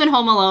 Elf and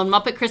Home Alone,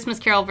 Muppet Christmas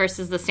Carol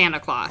versus the Santa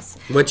Claus.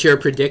 What's your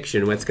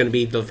prediction? What's going to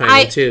be the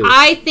final two?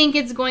 I think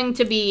it's going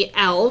to be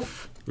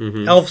Elf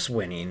Elf's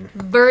winning.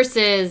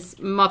 versus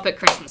Muppet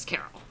Christmas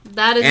Carol.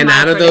 That is and my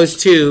out of prediction. those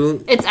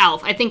two, It's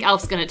Elf. I think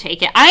Elf's going to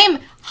take it. I am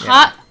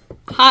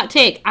hot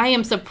take. I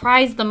am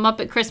surprised the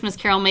Muppet Christmas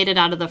Carol made it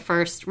out of the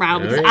first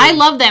round because All right. I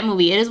love that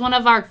movie. It is one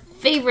of our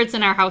favorites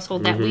in our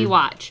household that we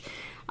watch.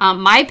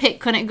 My pick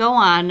couldn't go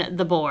on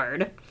the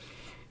board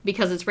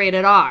because it's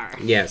rated R.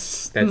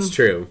 yes, that's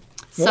true.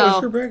 What So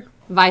was your pick?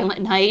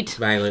 Violent Night.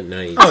 Violent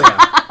Night. Oh,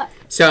 yeah.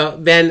 So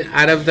then,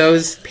 out of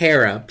those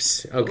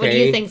pair-ups, okay, What do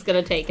you think's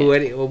going to take it?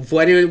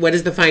 what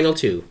is the final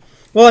two?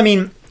 Well, I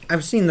mean,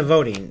 I've seen the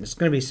voting. It's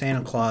going to be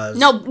Santa Claus.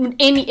 No,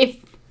 Amy, if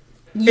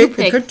you It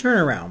pick... could turn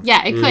around.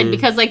 Yeah, it could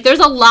because like there's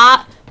a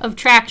lot of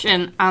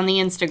traction on the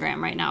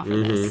Instagram right now for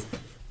this.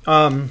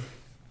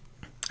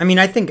 I mean,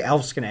 I think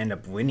Elf's going to end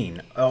up winning.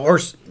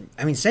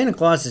 Santa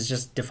Claus has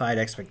just defied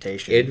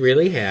expectation. It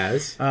really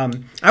has.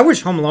 I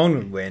wish Home Alone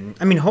would win.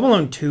 I mean, Home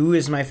Alone 2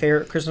 is my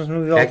favorite Christmas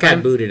movie of all That got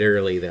time. booted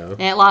early, though.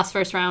 And it lost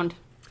first round.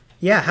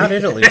 Yeah, how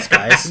did it lose,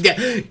 guys? Don't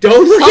look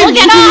Don't look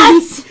at me.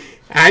 us!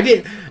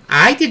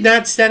 I did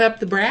not set up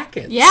the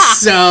brackets. Yeah.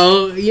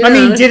 So you know. I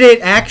mean, did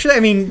it actually? I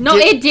mean, No,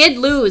 it did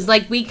lose.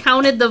 Like, we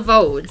counted the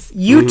votes.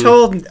 You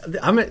told.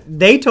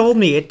 They told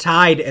me it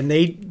tied, and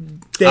they.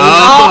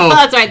 Oh,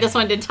 that's right. This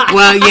one did tie.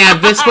 Well, yeah,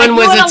 this one You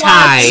was would've a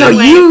tie. lost So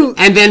anyway. you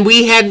And then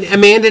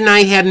Amanda and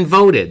I hadn't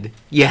voted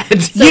yet.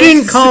 you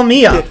didn't call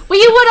me up. Well,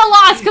 you would have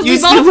lost because You we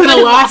still both would have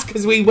would've lost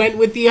because we went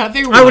with the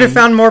other one. I would have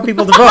found more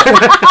people to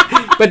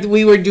vote. But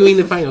we were doing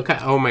the final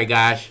cut. Oh my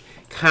gosh.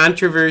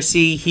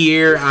 Controversy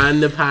here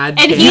on the podcast.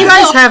 And You he's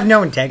guys have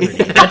no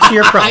integrity. That's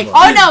your problem.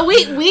 Oh, no,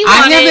 we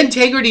I wanted... have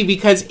integrity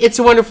because It's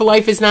a Wonderful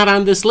Life is not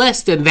on this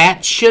list, and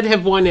that should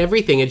have won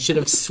everything. It should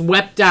have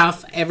swept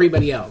off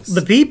everybody else.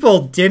 The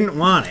people didn't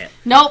want it.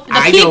 Nope, the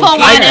I people don't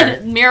care.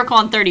 wanted Miracle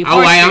on 34th Oh,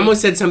 I Street.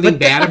 almost said something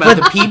bad about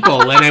the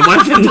people, and I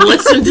wanted them to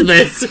listen to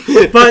this.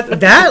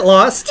 But that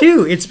lost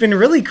too. It's been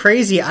really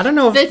crazy. I don't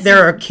know if This-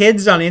 there are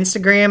kids on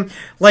Instagram.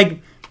 Like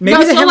maybe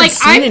No, they so haven't like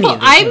seen any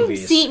of these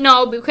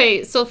movies.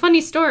 okay, so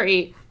funny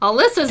story.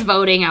 Alyssa's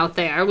voting out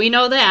there. We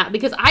know that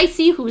because I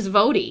see who's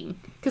voting.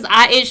 Because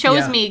it shows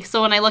Yeah. me,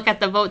 so when I look at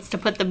the votes to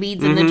put the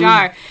beads in the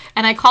jar,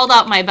 and I called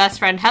out my best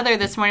friend Heather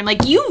this morning,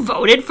 like, you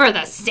voted for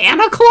the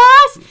Santa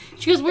Claus?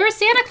 She goes, we're a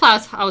Santa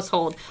Claus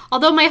household.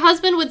 Although my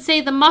husband would say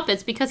the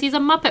Muppets because he's a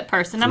Muppet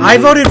person. I'm I like,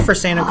 voted for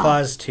Santa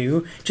Claus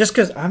too, just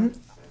because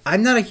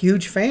I'm not a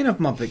huge fan of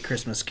Muppet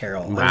Christmas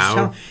Carol.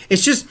 Wow.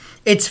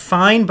 It's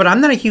fine, but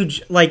I'm not a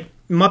huge like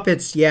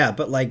Muppets. Yeah,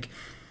 but like,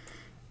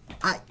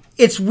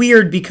 it's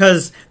weird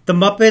because the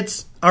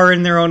Muppets are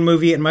in their own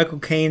movie and Michael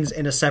Caine's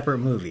in a separate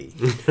movie.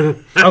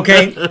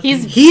 Okay,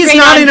 He's he's straight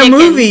not on in a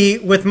Dickens. movie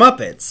with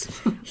Muppets.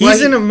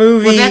 He's in a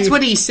movie. Well, that's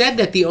what he said,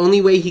 that the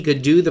only way he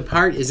could do the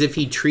part is if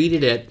he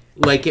treated it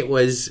like it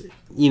was,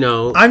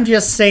 I'm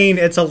just saying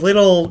it's a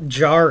little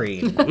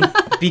jarring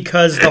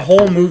because the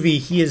whole movie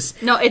he is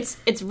No, it's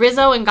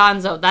Rizzo and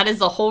Gonzo. That is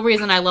the whole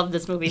reason I love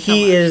this movie so much.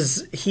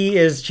 he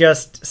is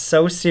just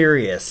so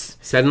serious.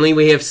 Suddenly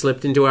we have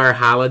slipped into our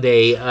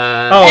holiday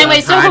Anyway,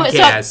 so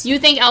podcast. you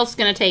think Elf's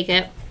going to take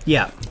it?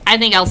 Yeah. I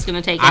think Elf's going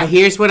to take it.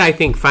 Here's what I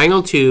think.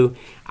 Final two.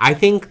 I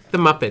think the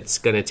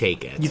Muppets going to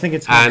take it. You think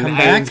it's gonna come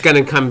back? It's going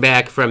to come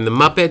back from the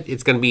Muppet.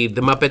 It's going to be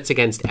the Muppets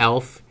against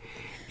Elf.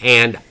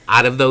 And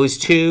out of those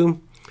two,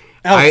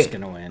 Elf's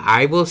gonna win.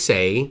 I will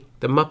say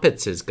the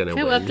Muppets is going to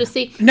Okay, win. we'll have to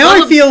see. Now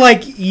Well, I feel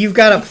like you've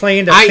got a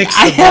plan to fix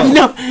the I have vote.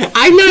 no.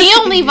 I'm not. He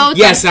only votes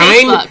Yes, on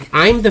Facebook.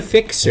 I'm the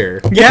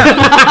fixer. Yeah.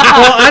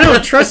 Well, I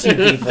don't trust you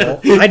people.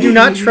 I do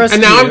not trust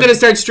And now you. I'm going to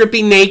start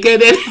stripping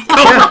naked. And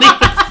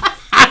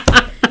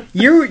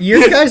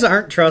You guys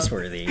aren't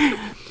trustworthy.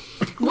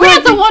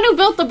 We're the one who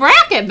built the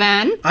bracket,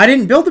 Ben. I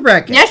didn't build the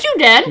bracket. Yes, you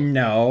did.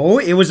 No,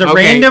 it was a Okay.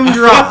 random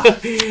draw.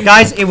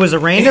 Guys, it was a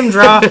random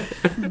draw.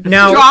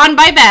 Now, Drawn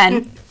by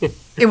Ben.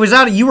 it was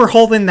out of, you were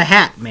holding the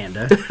hat,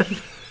 Amanda.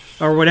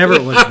 Or whatever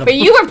it was. But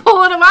you were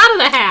pulling him out of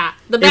the hat.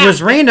 The It was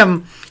basket.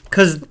 random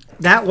because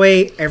that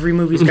way every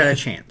movie's got a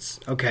chance,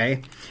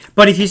 okay?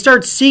 But if you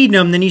start seeding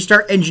them, then you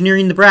start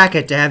engineering the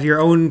bracket to have your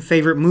own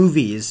favorite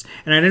movies,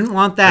 and I didn't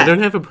want that. I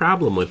don't have a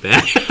problem with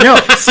that. No,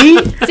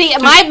 see? See,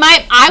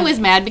 I was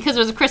mad because it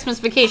was a Christmas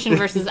Vacation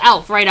versus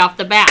Elf right off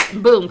the bat.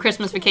 Boom,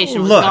 Christmas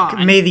Vacation was Look,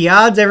 gone. may the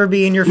odds ever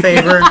be in your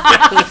favor,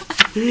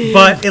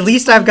 but at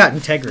least I've got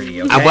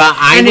integrity, okay? Well,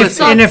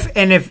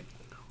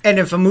 And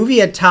if a movie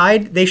had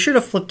tied, they should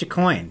have flipped a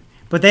coin.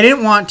 But they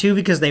didn't want to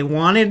because they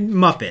wanted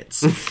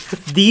Muppets.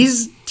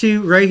 These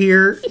two right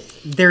here,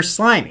 they're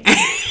slimy.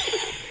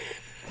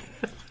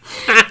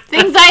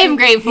 Things I am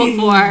grateful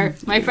for.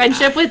 My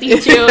friendship with you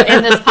two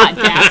in this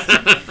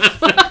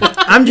podcast.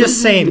 I'm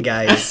just saying,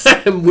 guys.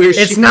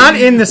 It's not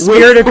in the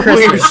spirit of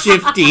Christmas. We're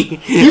shifty.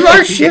 You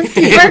are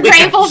shifty. We're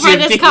grateful for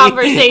this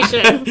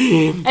conversation.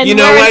 And You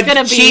know where what? It's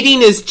gonna be.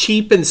 Cheating is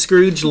cheap, and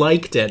Scrooge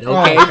liked it.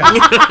 Okay.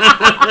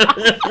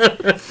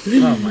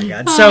 Oh my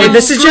God! So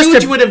this is Scrooge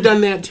just would have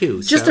done that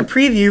too. just a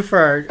preview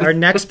for our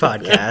next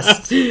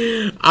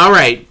podcast. All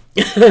right.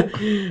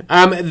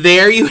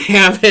 There you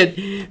have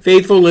it,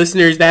 faithful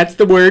listeners. That's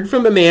the word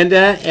from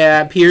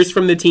Amanda, Pierce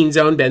from the Teen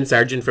Zone, Ben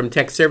Sargent from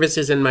Tech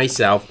Services, and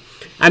myself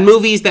on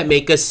movies that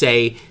make us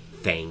say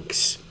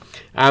thanks.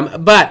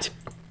 But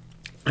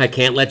I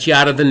can't let you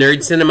out of the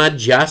nerd cinema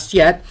just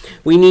yet.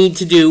 We need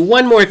to do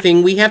one more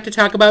thing. We have to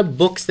talk about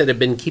books that have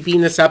been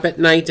keeping us up at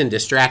night and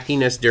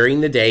distracting us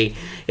during the day.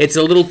 It's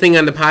a little thing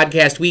on the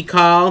podcast we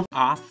call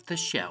Off the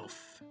Shelf.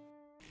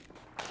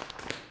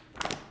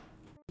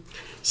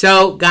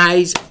 So,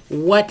 guys,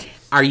 what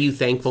are you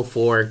thankful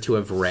for to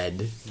have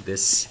read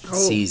this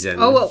season?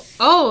 So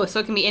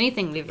it can be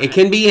anything we've read. It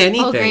can be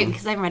anything. Oh, great,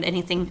 because I haven't read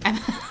anything.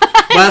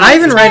 Well, I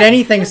haven't read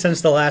anything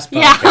since the last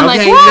podcast. Yeah, I'm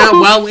like, Okay, whoa.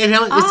 no, well,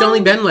 it's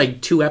only been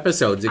like 2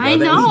 episodes ago I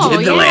that know, we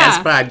did the yeah.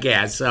 last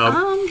podcast.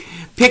 So,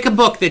 pick a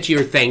book that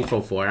you're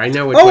thankful for. I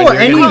know which Oh, one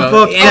you're any going to go.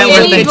 book that Any we're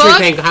book that thankful- you're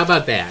thankful. How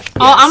about that?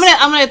 Oh, Yes.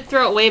 I'm gonna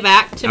throw it way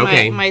back to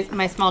Okay.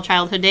 my small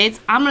childhood days.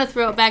 I'm gonna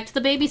throw it back to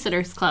the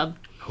Babysitters Club.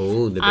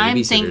 Oh, the I'm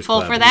Babysitter's thankful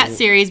Club. for that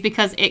series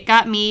because it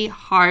got me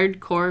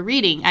hardcore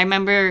reading. I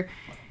remember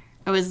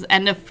it was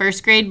end of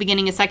first grade,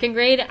 beginning of second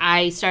grade.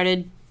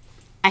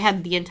 I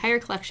had the entire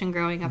collection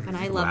growing up, and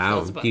I loved Wow.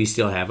 those books. Do you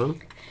still have them?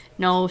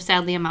 No,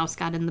 sadly, a mouse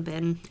got in the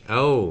bin.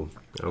 Oh,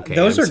 okay.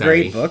 Those I'm are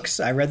sorry. great books.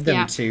 I read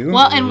them too.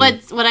 Well, and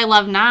what I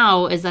love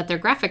now is that they're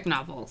graphic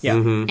novels. Yeah.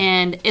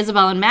 And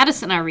Isabel and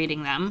Madison are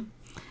reading them.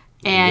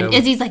 And go.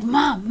 Izzy's like,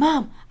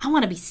 Mom, I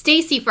want to be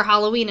Stacy for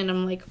Halloween. And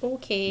I'm like,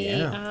 okay,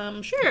 Yeah.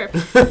 sure.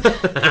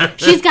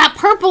 She's got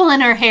purple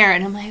in her hair.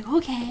 And I'm like,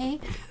 okay.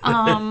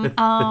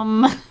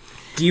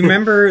 Do you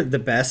remember the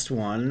best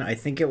one? I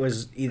think it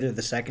was either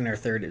the second or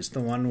third. It's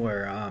the one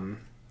where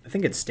I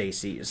think it's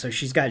Stacy. So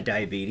she's got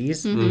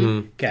diabetes.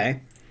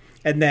 Okay.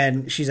 And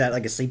then she's at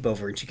like a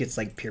sleepover and she gets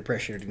like peer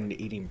pressured into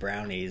eating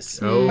brownies.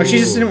 Oh. Or she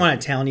just didn't want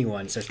to tell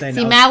anyone. So then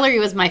See, Mallory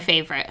was my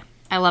favorite.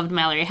 I loved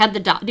Mallory. I had the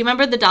doll. Do you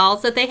remember the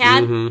dolls that they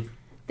had?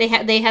 They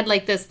had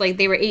like this, like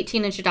they were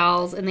 18-inch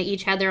dolls, and they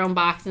each had their own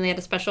box, and they had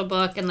a special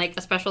book and like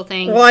a special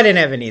thing. Well, I didn't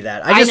have any of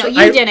that. I know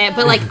you didn't,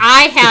 but like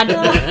I had.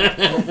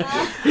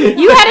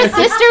 You had a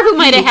sister who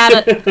might have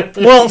had it.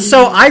 Well,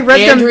 so I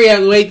read them.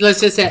 Andrea, wait, let's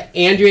just say,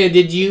 Andrea,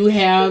 did you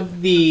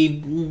have the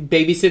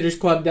Babysitters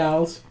Club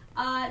dolls?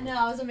 No,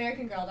 I was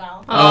American Girl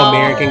doll. Oh,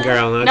 American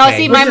Girl, okay. No,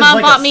 see, my Which is mom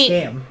like bought a me.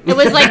 scam. It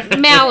was like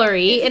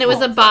Mallory, and it was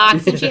a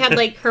box, and she had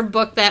like her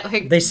book that.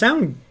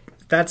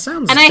 That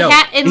sounds And dope. I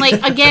had, and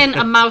like again,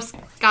 a mouse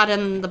got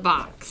in the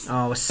box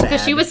Oh, sad.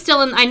 because she was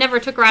still in. I never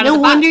took her out No of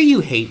the box. wonder you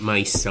hate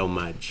mice so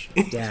much.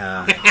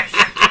 Yeah.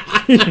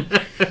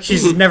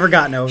 She's never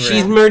gotten over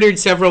She's it. murdered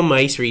several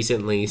mice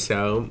recently,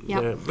 so...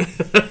 Yep.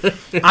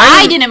 yeah.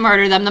 I didn't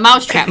murder them. The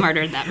mousetrap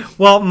murdered them.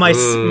 Well, my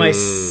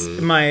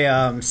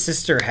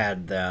sister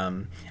had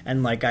them,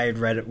 and like I had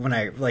read it when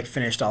I like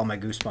finished all my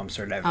Goosebumps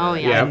or whatever. Oh,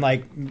 yeah. And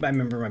like I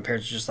remember my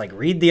parents were just like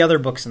read the other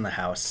books in the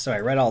house, so I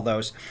read all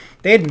those.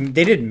 They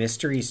did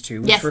mysteries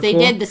too. Which Yes, were they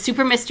cool. did the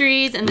Super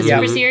Mysteries and the Yeah.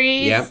 Super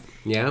Series. Yep,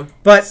 yeah.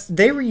 But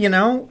they were,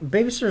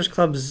 Babysitters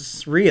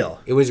Club's real.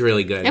 It was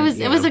really good. It was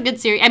yeah. it was a good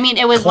series. I mean,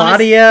 it was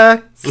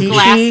Claudia, one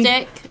of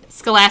Kiki.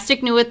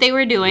 Scholastic knew what they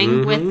were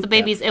doing with the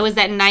babies. It was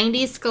that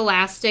 90s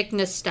Scholastic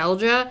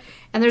nostalgia.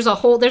 And there's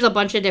a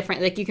bunch of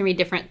different, like you can read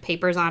different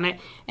papers on it,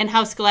 and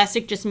how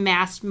Scholastic just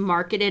mass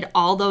marketed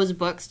all those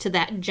books to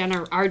that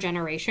our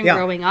generation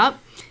growing up.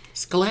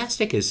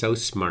 Scholastic is so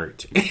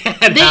smart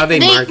at how they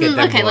market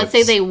their okay, let's books.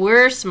 say they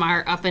were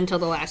smart up until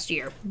the last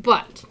year,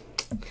 but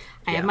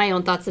I have my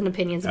own thoughts and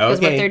opinions because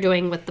what they're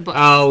doing with the books.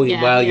 Oh,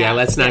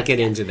 let's not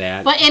get into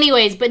that. But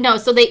anyways, no,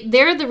 so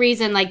they're the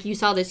reason, like, you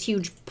saw this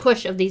huge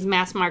push of these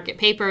mass market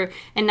paper,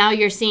 and now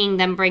you're seeing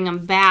them bring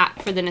them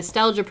back for the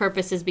nostalgia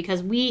purposes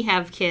because we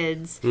have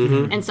kids,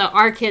 and so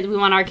we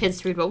want our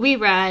kids to read what we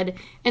read,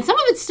 and some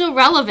of it's still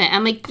relevant.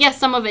 I'm like, yes,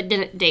 some of it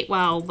didn't date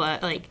well,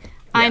 but, like,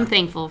 I'm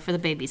thankful for the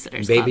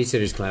Babysitters Club.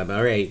 Babysitters Club,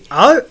 all right.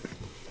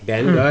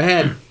 Ben, go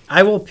ahead.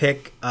 I will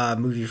pick a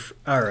movie,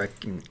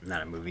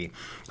 not a movie,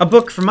 a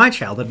book from my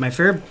childhood. My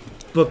favorite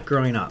book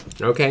growing up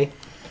Okay.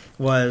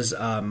 was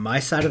My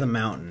Side of the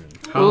Mountain.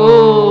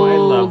 Oh, I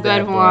love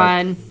that good book.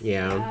 one.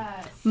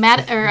 Yeah. You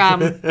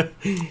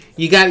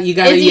You got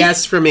a Izzy's-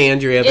 yes from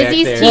Andrea back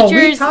Izzy's there. teacher- Well, we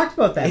Teachers- talked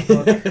about that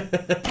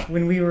book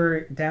when we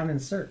were down in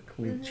Cirque.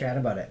 We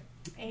chatted about it.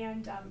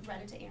 And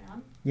read it to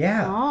Aaron.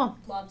 Yeah. Oh.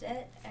 Loved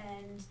it,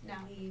 and now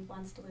he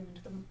wants to live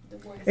into the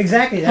woods.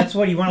 Exactly. That's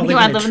what you want to You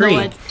live want in to a live in tree.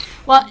 the woods.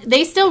 Well,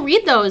 they still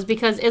read those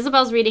because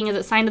Isabel's reading, is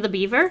it Sign of the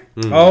Beaver?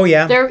 Oh,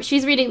 yeah. They're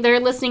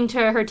listening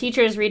to her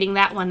teachers reading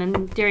that one.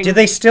 And during. Did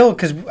they still?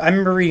 Because I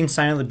remember reading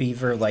Sign of the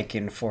Beaver like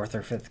in 4th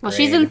or 5th grade. Well,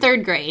 she's in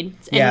 3rd grade.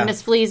 And Yeah.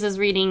 Miss Fleas is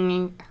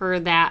reading her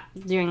that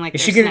during like.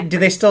 Is their she gonna, snack do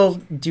they breaks. still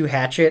do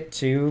Hatchet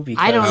too?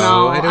 Because I don't Oh,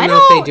 know. I don't I know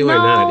if don't they do or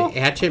know. not.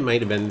 Hatchet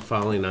might have been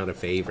falling out of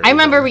favor. I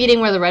remember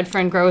reading Where the Red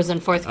Fern Grows in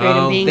 4th grade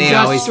and being they just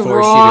always force you to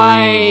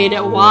read destroyed. Where the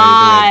Red Fern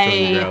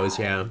Why? Grows,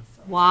 yeah.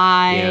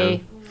 Why? Yeah.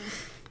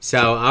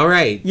 So, all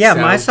right. Yeah,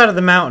 so, My Side of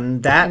the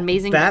Mountain.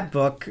 Amazing. That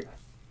book.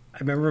 I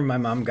remember my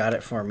mom got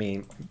it for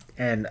me,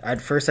 and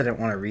at first I didn't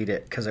want to read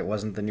it because it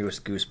wasn't the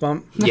newest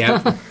Goosebump.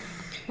 Yeah.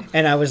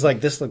 And I was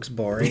like, this looks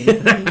boring.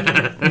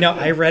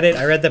 I read it.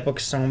 I read that book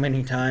so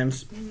many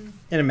times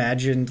and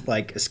imagined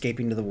like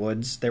escaping to the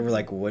woods. There were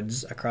like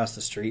woods across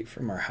the street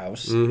from our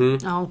house.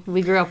 Mm-hmm. Oh,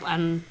 we grew up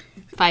on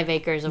 5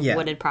 acres of Yeah.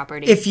 wooded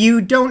property. If you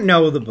don't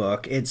know the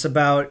book, it's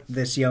about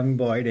this young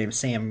boy named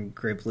Sam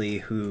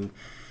Gribley who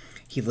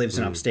he lives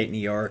in upstate New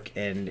York,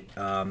 and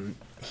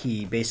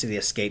he basically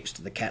escapes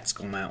to the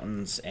Catskill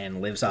Mountains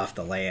and lives off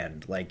the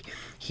land. Like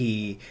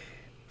he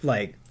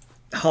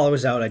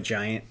hollows out a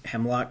giant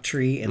hemlock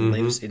tree and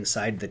lives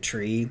inside the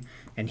tree.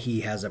 And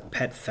he has a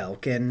pet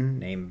falcon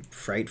named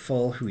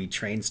Frightful who he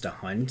trains to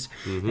hunt.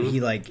 And he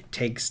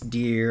takes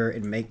deer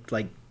and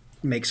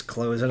makes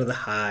clothes out of the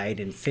hide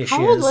and fishes.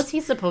 How old was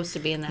he supposed to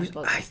be in that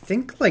book? I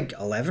think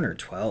 11 or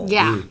 12.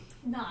 Yeah.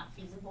 Not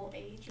feasible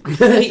age.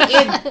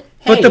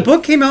 But the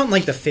book came out in the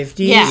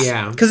 50s. Yeah.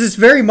 Yeah. Because it's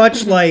very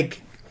much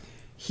like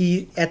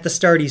at the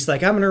start he's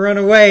like, I'm going to run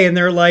away. And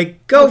they're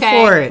like, go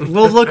Okay. for it.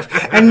 We'll look.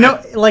 And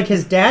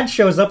his dad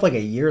shows up a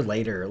year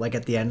later,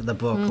 at the end of the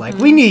book. Like,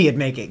 we knew you'd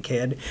make it,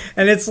 kid.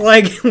 And it's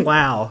like,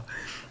 wow.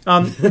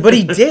 But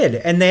he did.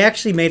 And they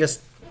actually made us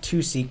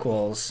 2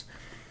 sequels,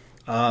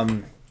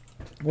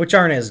 which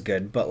aren't as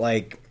good. But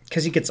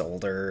because he gets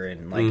older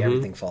and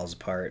everything falls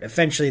apart.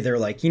 Eventually they're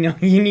like, you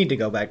need to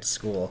go back to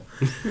school.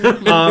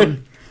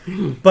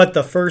 But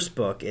the first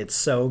book, it's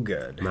so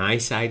good. My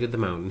Side of the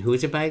Mountain. Who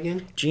is it by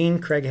again?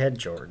 Jean Craighead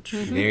George.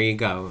 There you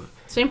go.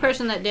 Same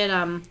person that did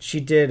She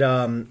did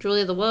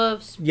Julia the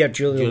Wolves Julia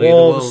Julia the the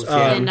Wolves. Wolves,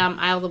 yeah. and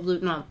Isle of the Blue.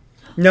 No,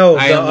 No,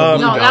 I Love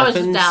Blue no, that was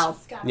Dolphins? Dell.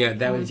 Yeah,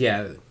 that was,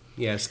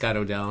 yeah, Scott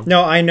Odell.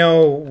 no, I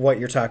know what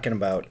you're talking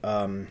about.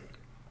 I'm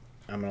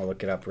gonna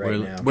look it up right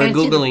now. We're I can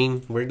see the-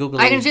 Googling. We're Googling.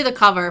 I can see the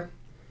cover.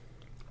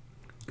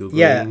 Googling.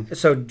 Yeah,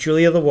 so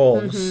Julia the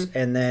Wolves,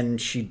 and then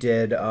she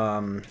did.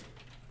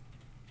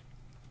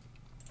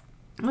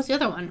 What's the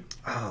other one?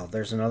 Oh,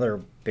 there's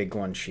another big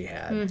one she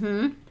had.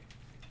 Mm-hmm.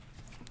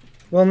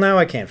 Well, now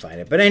I can't find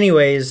it. But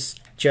anyways,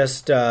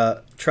 just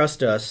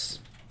trust us,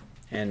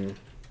 and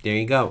There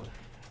you go.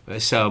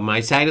 So,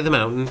 My Side of the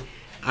Mountain.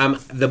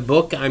 The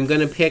book I'm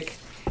going to pick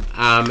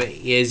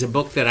is a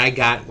book that I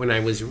got when I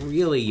was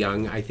really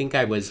young. I think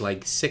I was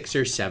 6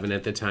 or 7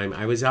 at the time.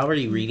 I was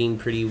already reading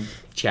pretty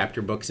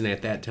chapter books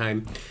at that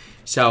time.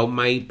 So,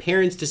 my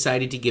parents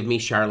decided to give me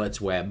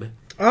Charlotte's Web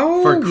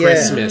for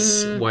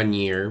Christmas one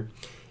year.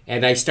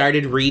 And I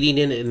started reading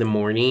it in the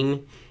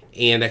morning,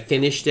 and I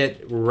finished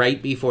it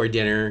right before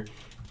dinner,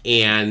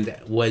 and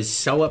was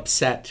so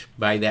upset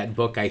by that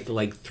book I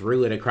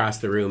threw it across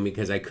the room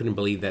because I couldn't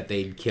believe that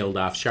they'd killed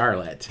off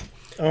Charlotte.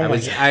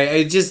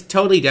 I just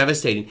totally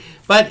devastating.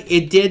 But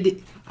it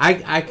did.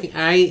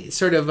 I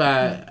sort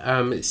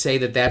of say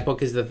that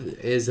book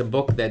is a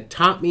book that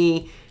taught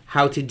me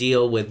how to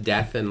deal with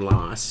death and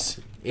loss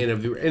in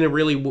a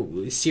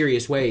really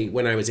serious way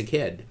when I was a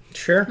kid.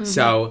 sure.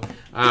 So,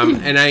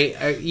 and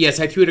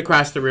I threw it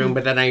across the room,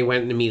 but then I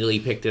went and immediately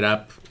picked it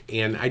up.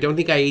 And I don't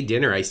think I ate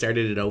dinner. I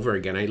started it over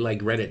again. I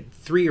read it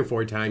 3 or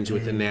 4 times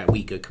within that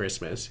week of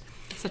Christmas.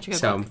 Such a good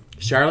So, book.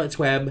 Charlotte's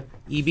Web,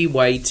 E.B.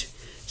 White.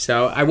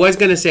 So, I was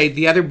going to say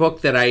the other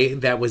book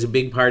that was a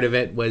big part of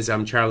it was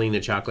Charlie and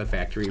the Chocolate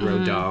Factory,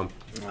 Roald Dahl.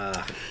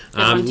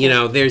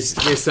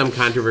 There's some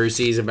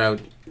controversies about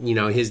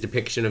his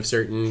depiction of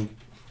certain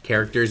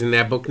characters in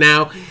that book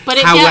now. But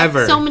it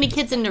However, got so many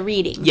kids into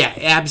reading. yeah,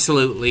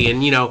 absolutely.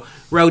 And,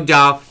 Roald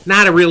Dahl,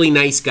 not a really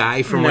nice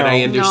guy from what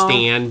I No.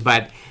 understand,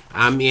 but,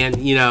 Charlie and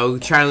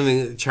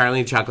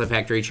the Chocolate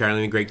Factory, Charlie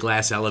and the Great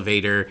Glass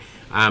Elevator,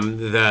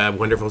 the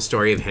wonderful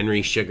story of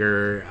Henry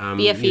Sugar,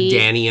 BFE.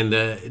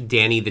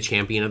 Danny the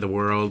Champion of the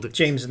World,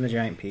 James and the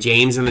Giant Peach.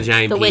 James and the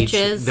Giant The Peach,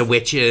 Witches. The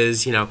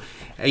Witches,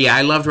 Yeah,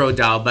 I loved Roald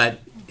Dahl, but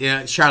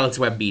Charlotte's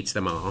Web beats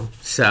them all.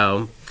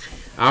 So,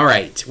 all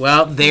right.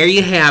 Well, there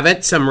you have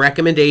it. Some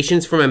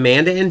recommendations from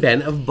Amanda and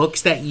Ben of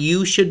books that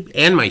you should,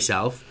 and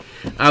myself,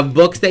 of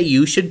books that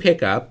you should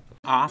pick up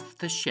off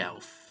the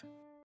shelf.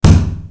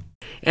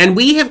 And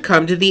we have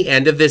come to the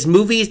end of this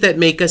Movies That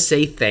Make Us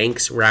Say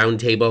Thanks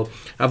roundtable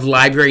of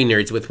Library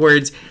Nerds with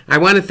Words. I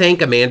want to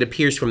thank Amanda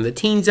Pierce from the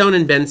Teen Zone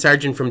and Ben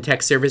Sargent from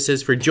Tech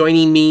Services for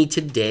joining me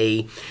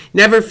today.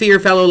 Never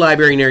fear, fellow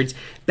library nerds.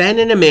 Ben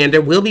and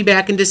Amanda will be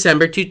back in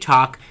December to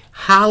talk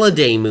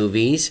holiday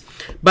movies.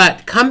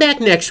 But come back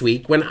next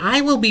week when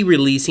I will be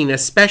releasing a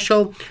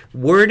special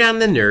Word on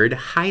the Nerd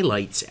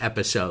highlights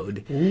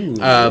episode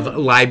of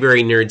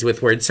Library Nerds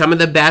with Words. Some of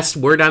the best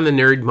Word on the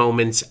Nerd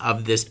moments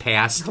of this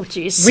past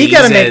season. We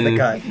gotta make the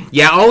cut.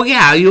 Yeah, oh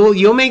yeah,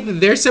 you'll make.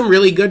 There's some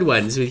really good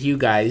ones with you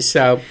guys.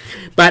 So,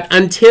 but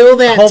until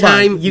that Hold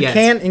time, on. You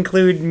can't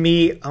include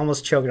me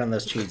almost choking on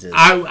those cheeses.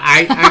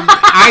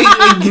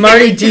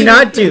 Marty, do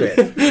not do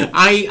it.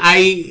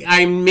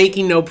 I'm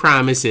making no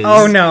promises.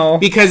 Oh no,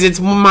 because it's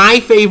my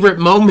favorite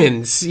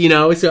moments,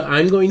 So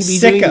I'm going to be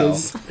doing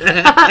this.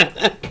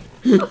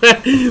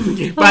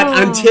 But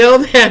until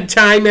that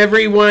time,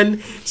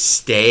 everyone,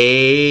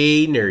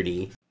 stay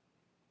nerdy.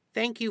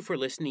 Thank you for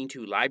listening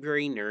to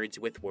Library Nerds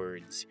with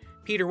Words,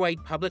 Peter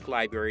White Public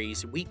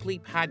Library's weekly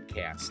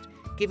podcast,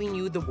 giving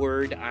you the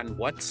word on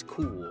what's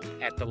cool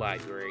at the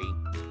library.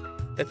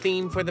 The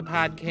theme for the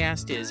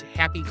podcast is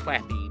Happy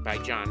Clappy by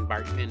John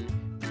Bartman,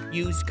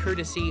 used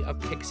courtesy of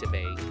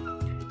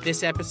Pixabay.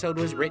 This episode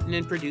was written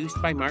and produced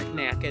by Martin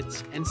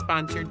Acketts and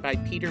sponsored by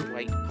Peter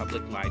White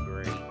Public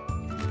Library.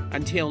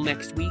 Until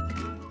next week,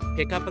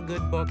 pick up a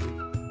good book,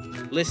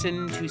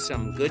 listen to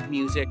some good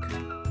music,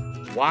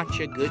 watch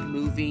a good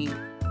movie,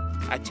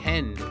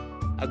 attend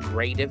a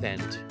great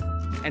event,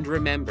 and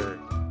remember,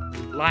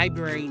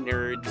 library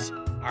nerds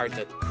are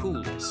the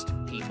coolest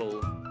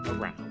people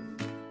around.